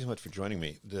 Thank you so much for joining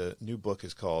me. The new book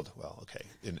is called,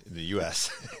 in the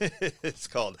US, it's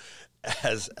called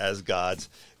As Gods,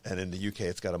 and in the UK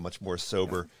it's got a much more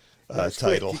sober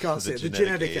title. You can't say it. The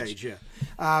Genetic Age, yeah.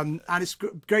 And it's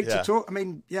great to talk. I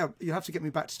mean, yeah, you have to get me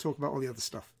back to talk about all the other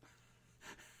stuff.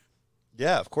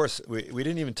 Yeah, of course. We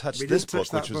didn't even touch this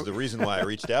book, which was the reason why I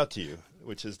reached out to you,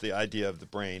 which is the idea of the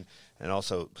brain, and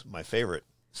also my favorite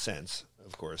sense,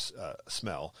 of course,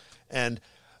 smell. And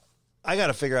I got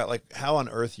to figure out, how on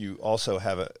earth you also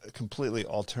have a completely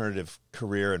alternative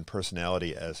career and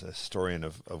personality as a historian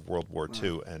of World War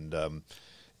II. And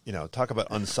talk about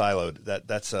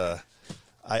unsiloed.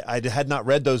 I had not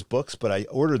read those books, but I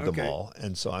ordered them all,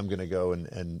 and so I'm going to go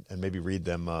and maybe read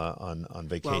them on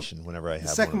vacation whenever I have. The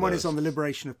second one is on the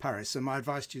liberation of Paris, and my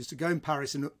advice to you is to go to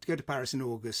Paris in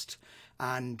August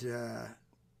and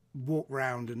walk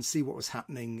round and see what was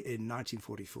happening in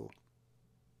 1944.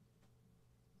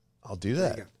 I'll do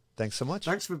that. Thanks so much.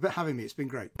 Thanks for having me. It's been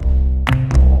great.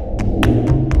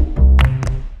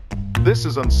 This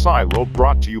is Unsilo,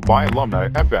 brought to you by Alumni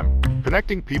FM,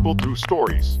 connecting people through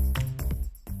stories.